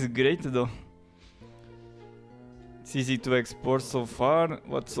level is great though. It's easy to explore so far.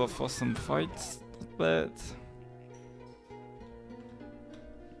 Lots of awesome fights. Not bad.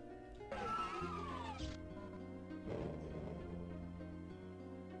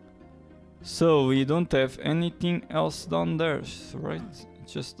 So we don't have anything else down there, right?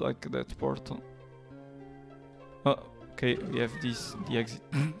 Just like that portal. Oh, okay, we have this, the exit.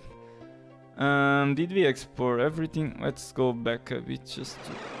 Did we explore everything? Let's go back a bit just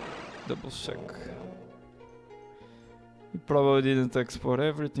to double check. We probably didn't explore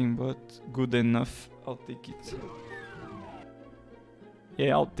everything, but good enough. I'll take it.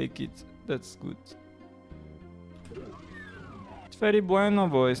 Yeah, I'll take it. That's good. It's very bueno,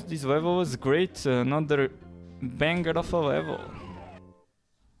 boys. This level was great. Another banger of a level.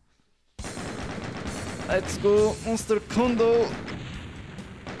 Let's go, Monster Kondo!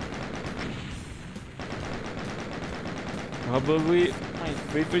 Probably my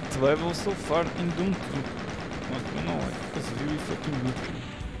favorite level so far in Doom 2. I don't know, it was really fucking good.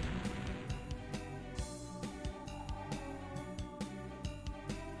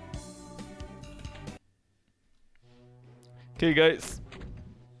 Okay guys,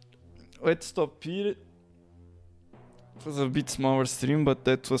 let's stop here. It was a bit smaller stream, but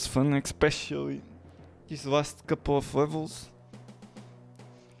that was fun, especially these last couple of levels.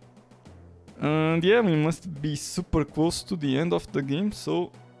 And yeah, we must be super close to the end of the game,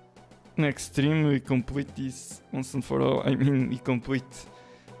 so next stream we complete this once and for all. I mean, we complete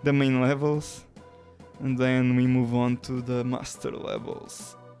the main levels and then we move on to the master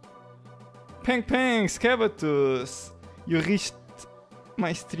levels. Pang Pang, Scabatus! You reached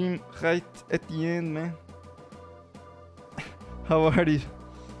my stream right at the end, man. How are you?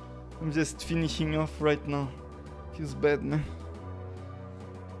 I'm just finishing off right now. Feels bad, man.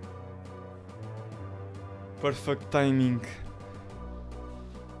 Perfect timing.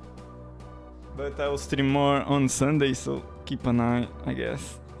 But I will stream more on Sunday, so keep an eye, I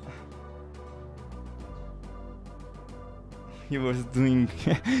guess. You were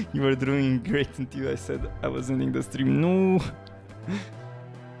doing great until I said I was ending the stream. No,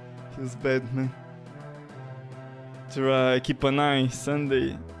 feels bad, man. Try keep an eye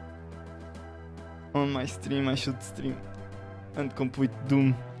Sunday on my stream. I should stream and complete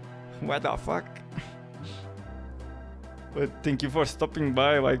Doom. What the fuck? But thank you for stopping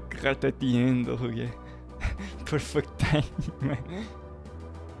by, like right at the end. Oh yeah, perfect timing, man.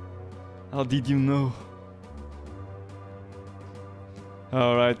 How did you know?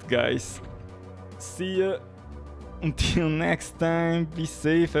 Alright guys, see ya. Until next time, be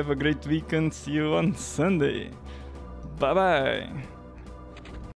safe, have a great weekend, see you on Sunday. Bye bye.